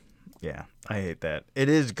 yeah, I hate that. It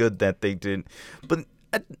is good that they did, but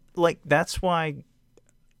like that's why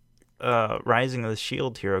Rising of the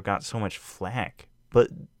Shield Hero got so much flack. But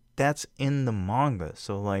that's in the manga,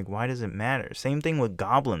 so like, why does it matter? Same thing with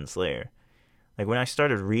Goblin Slayer. Like, when I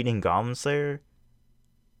started reading Goblin Slayer,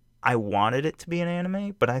 I wanted it to be an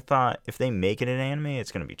anime, but I thought if they make it an anime,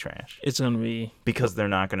 it's gonna be trash. It's gonna be, because they're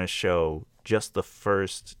not gonna show just the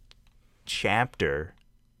first chapter,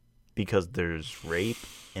 because there's rape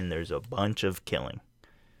and there's a bunch of killing.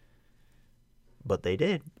 But they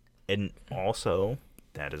did, and also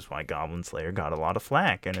that is why Goblin Slayer got a lot of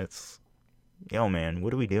flack. And it's, yo man,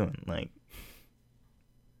 what are we doing? Like,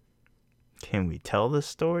 can we tell this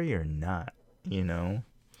story or not? Yeah,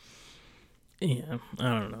 I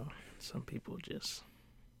don't know. Some people just,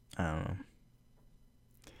 I don't know.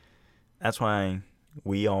 That's why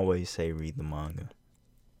we always say read the manga,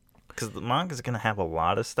 because the manga is gonna have a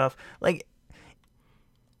lot of stuff. Like,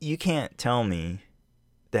 you can't tell me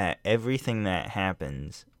that everything that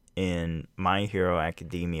happens in My Hero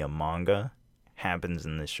Academia manga happens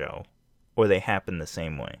in the show, or they happen the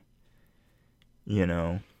same way.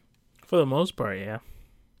 For the most part, yeah.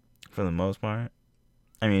 For the most part.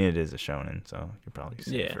 I mean, it is a shonen, so you're probably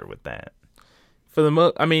safer with that. For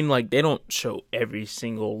the I mean, like, they don't show every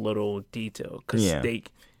single little detail, because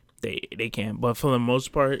they can't. But for the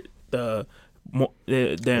most part, the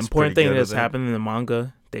important thing that's happening in the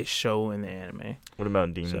manga, they show in the anime. What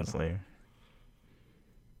about Demon Slayer?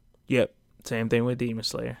 Yep, same thing with Demon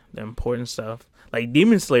Slayer. The important stuff, like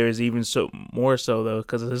Demon Slayer, is even more so though,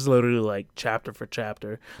 because it's literally like chapter for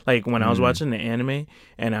chapter. Like, when I was watching the anime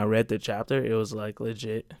and I read the chapter, it was like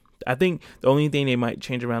legit. I think the only thing they might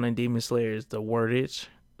change around in Demon Slayer is the wordage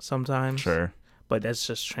sometimes. Sure. But that's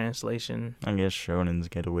just translation. I guess shonens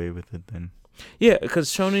get away with it then. Yeah, because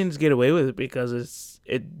shonens get away with it because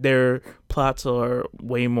their plots are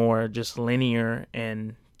way more just linear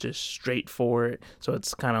and just straightforward. So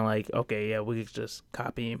it's kind of like, okay, yeah, we could just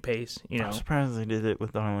copy and paste, I'm surprised they did it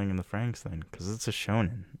with Darling in the Franxx then, because it's a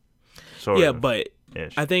shonen. But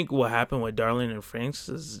ish. I think what happened with Darling in the Franxx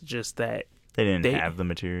is just that they didn't have the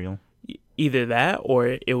material. Either that,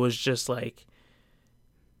 or it was just like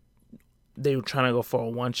they were trying to go for a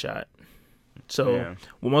one-shot. So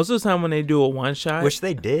most of the time when they do a one-shot, which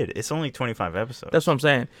they did, it's only 25 episodes. That's what I'm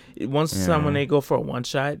saying. Most of the time when they go for a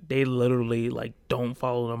one-shot, they literally like don't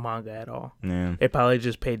follow the manga at all. Yeah. They probably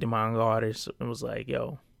just paid the manga artist and was like,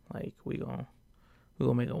 "Yo, like we gonna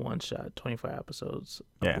make a one-shot, 25 episodes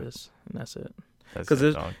of this, and that's it." Because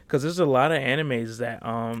there's a lot of animes that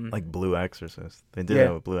like Blue Exorcist. They did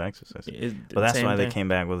that with Blue Exorcist, but that's why they came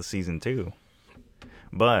back with a season 2.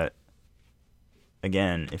 But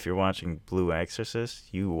again, if you're watching Blue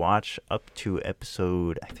Exorcist, you watch up to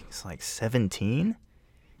episode, I think it's like 17,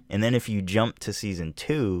 and then if you jump to season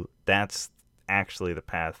 2, that's actually the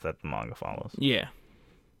path that the manga follows. Yeah.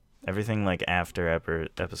 Everything like after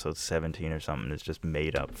episode 17 or something is just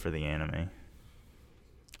made up for the anime.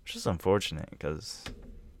 Which is unfortunate, because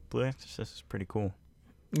Blue Exorcist is pretty cool.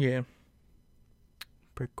 Yeah.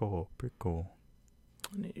 Pretty cool. I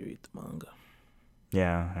need to read the manga.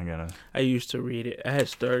 Yeah, I used to read it. I had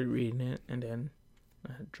started reading it, and then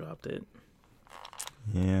I had dropped it.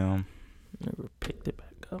 Yeah. Never picked it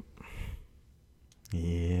back up.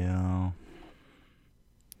 Yeah.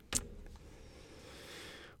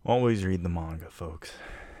 Always read the manga, folks.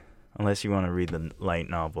 Unless you want to read the light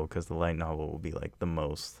novel, because the light novel will be like the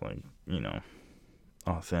most, like,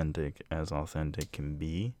 authentic can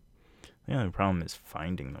be. The only problem is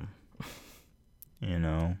finding them.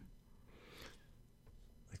 Like,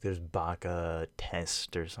 there's Baka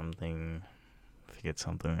Test or something. I think it's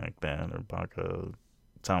something like that, or Baka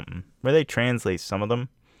something, where they translate some of them.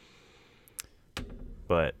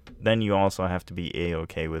 But then you also have to be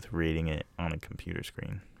A-okay with reading it on a computer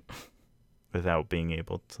screen without being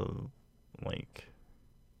able to, like,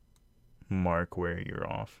 mark where you're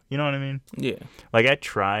off. You know what I mean? Yeah. Like, I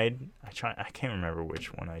can't remember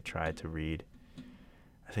which one I tried to read.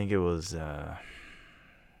 I think it was, I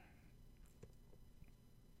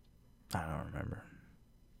don't remember.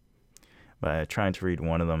 But I tried to read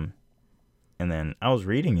one of them, and then I was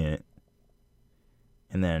reading it,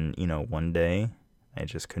 and then, one day I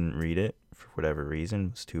just couldn't read it for whatever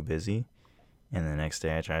reason, was too busy. And the next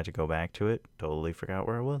day I tried to go back to it, totally forgot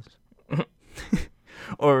where I was.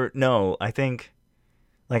 Or no, I think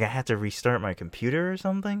Like I had to restart my computer or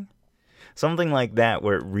something. Something like that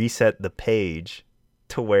where it reset the page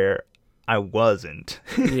to where I wasn't.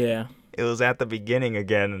 Yeah. It was at the beginning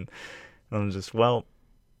again, and I'm just, well,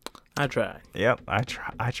 I tried. yep, I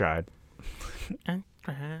tried. I tried.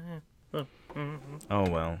 Oh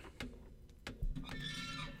well.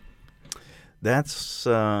 That's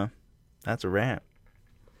a wrap.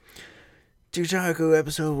 Tuchaku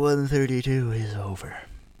episode 132 is over.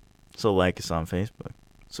 So like us on Facebook.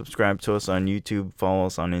 Subscribe to us on YouTube. Follow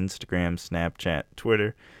us on Instagram, Snapchat,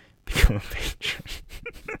 Twitter. Become a patron.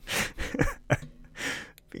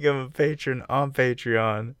 Become a patron on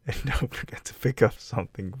Patreon. And don't forget to pick up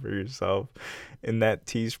something for yourself in that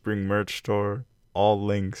Teespring merch store. All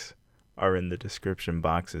links are in the description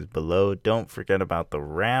boxes below. Don't forget about the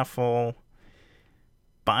raffle.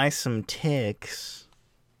 Buy some ticks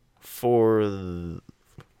for the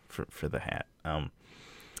hat.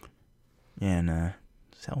 And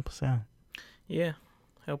just help us out. Yeah,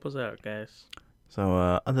 help us out, guys.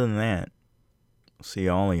 So other than that, we'll see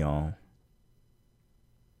all y'all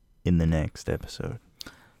in the next episode.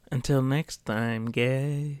 Until next time,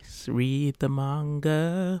 guys, read the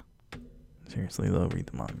manga. Seriously though, read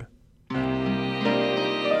the manga.